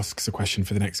guest asks a question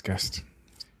for the next guest.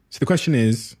 So the question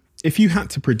is, if you had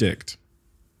to predict,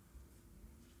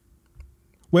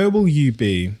 where will you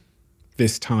be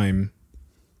this time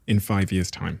in 5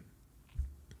 years' time?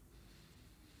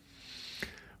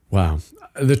 Wow.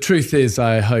 The truth is,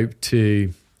 I hope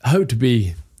to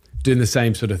be doing the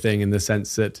same sort of thing, in the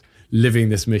sense that living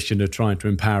this mission of trying to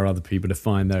empower other people to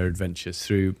find their adventures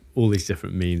through all these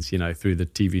different means, through the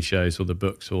TV shows or the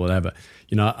books or whatever.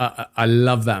 I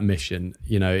love that mission.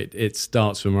 It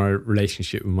starts from my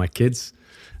relationship with my kids,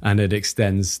 and it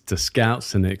extends to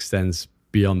Scouts, and it extends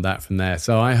beyond that from there.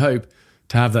 So I hope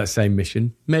to have that same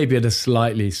mission, maybe at a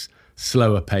slightly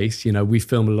slower pace. We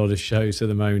film a lot of shows at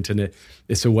the moment, and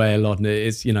it's away a lot, and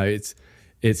it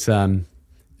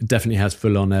definitely has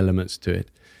full on elements to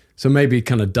it. So maybe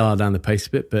kind of dial down the pace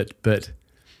a bit, but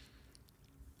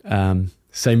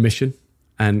same mission,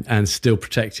 and still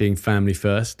protecting family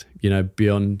first.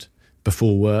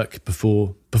 Before work,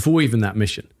 before even that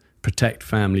mission, protect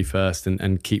family first,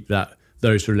 and keep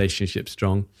those relationships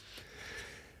strong.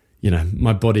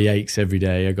 My body aches every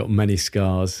day. I got many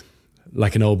scars,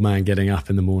 like an old man getting up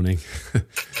in the morning.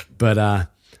 But I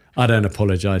don't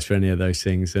apologize for any of those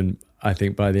things. And I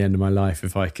think by the end of my life,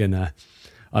 if I can,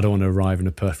 I don't want to arrive in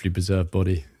a perfectly preserved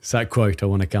body. It's that quote, I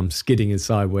want to come skidding in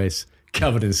sideways,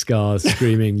 covered in scars,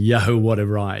 screaming, yo, what a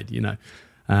ride,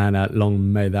 And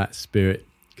long may that spirit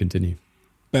continue.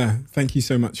 Bear, thank you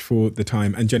so much for the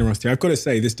time and generosity. I've got to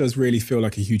say, this does really feel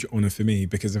like a huge honor for me,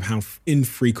 because of how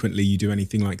infrequently you do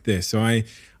anything like this. So I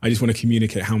just want to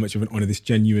communicate how much of an honor this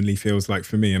genuinely feels like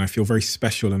for me. And I feel very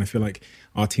special. And I feel like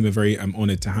our team are very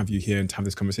honored to have you here and to have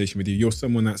this conversation with you. You're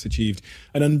someone that's achieved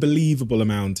an unbelievable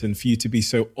amount, and for you to be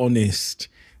so honest,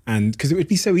 and because it would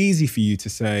be so easy for you to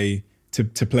say,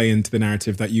 to play into the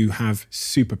narrative that you have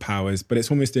superpowers, but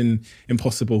it's almost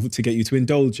impossible to get you to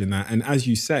indulge in that. And as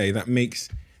you say, that makes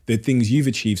the things you've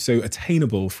achieved so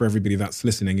attainable for everybody that's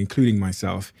listening, including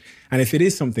myself. And if it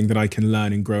is something that I can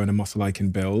learn and grow and a muscle I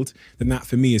can build, then that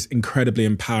for me is incredibly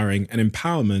empowering. And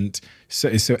empowerment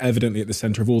is so evidently at the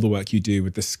center of all the work you do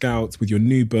with the Scouts, with your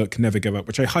new book, Never Give Up,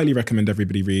 which I highly recommend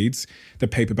everybody reads. The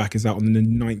paperback is out on the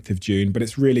 9th of June, but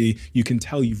it's really, you can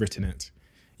tell you've written it.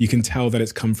 You can tell that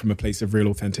it's come from a place of real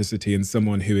authenticity and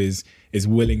someone who is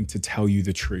willing to tell you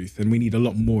the truth. And we need a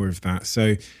lot more of that.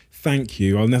 So thank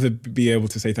you. I'll never be able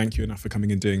to say thank you enough for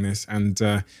coming and doing this. And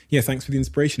thanks for the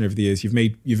inspiration over the years.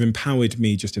 You've empowered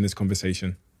me just in this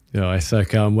conversation. Yeah, I so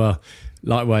calm. Well,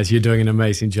 likewise, you're doing an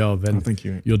amazing job. And thank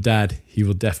you. Your dad, he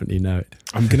will definitely know it.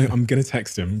 I'm gonna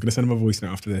text him. I'm gonna send him a voice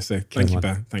note after this. So thank you,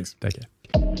 Bear. Thanks. Take care.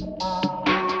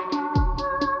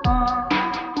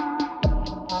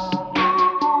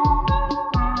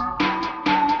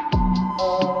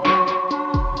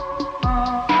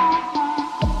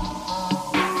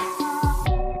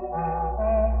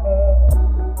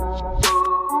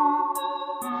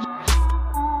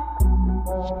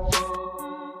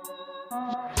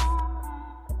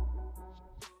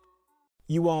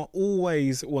 You are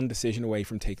always one decision away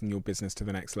from taking your business to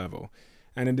the next level.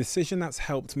 And a decision that's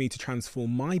helped me to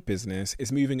transform my business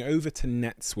is moving over to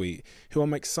NetSuite, who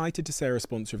I'm excited to say are a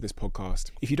sponsor of this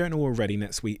podcast. If you don't know already,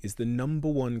 NetSuite is the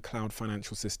 #1 cloud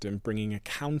financial system, bringing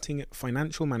accounting,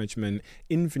 financial management,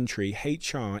 inventory,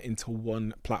 HR into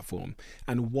one platform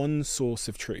and one source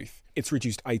of truth. It's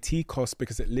reduced IT costs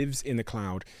because it lives in the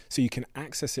cloud, so you can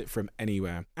access it from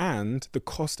anywhere. And the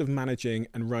cost of managing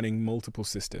and running multiple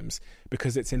systems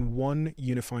because it's in one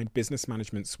unified business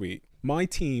management suite. My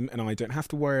team and I don't have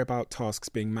to worry about tasks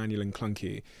being manual and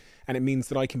clunky. And it means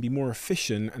that I can be more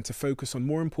efficient and to focus on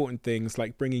more important things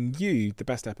like bringing you the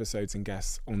best episodes and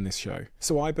guests on this show.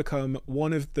 So I become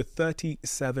one of the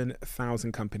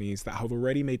 37,000 companies that have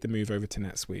already made the move over to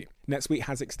NetSuite. NetSuite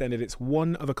has extended its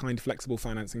one-of-a-kind flexible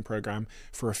financing program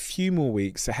for a few more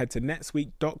weeks. So head to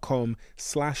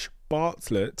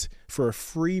netsuite.com/Bartlett for a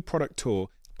free product tour.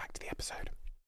 Back to the episode.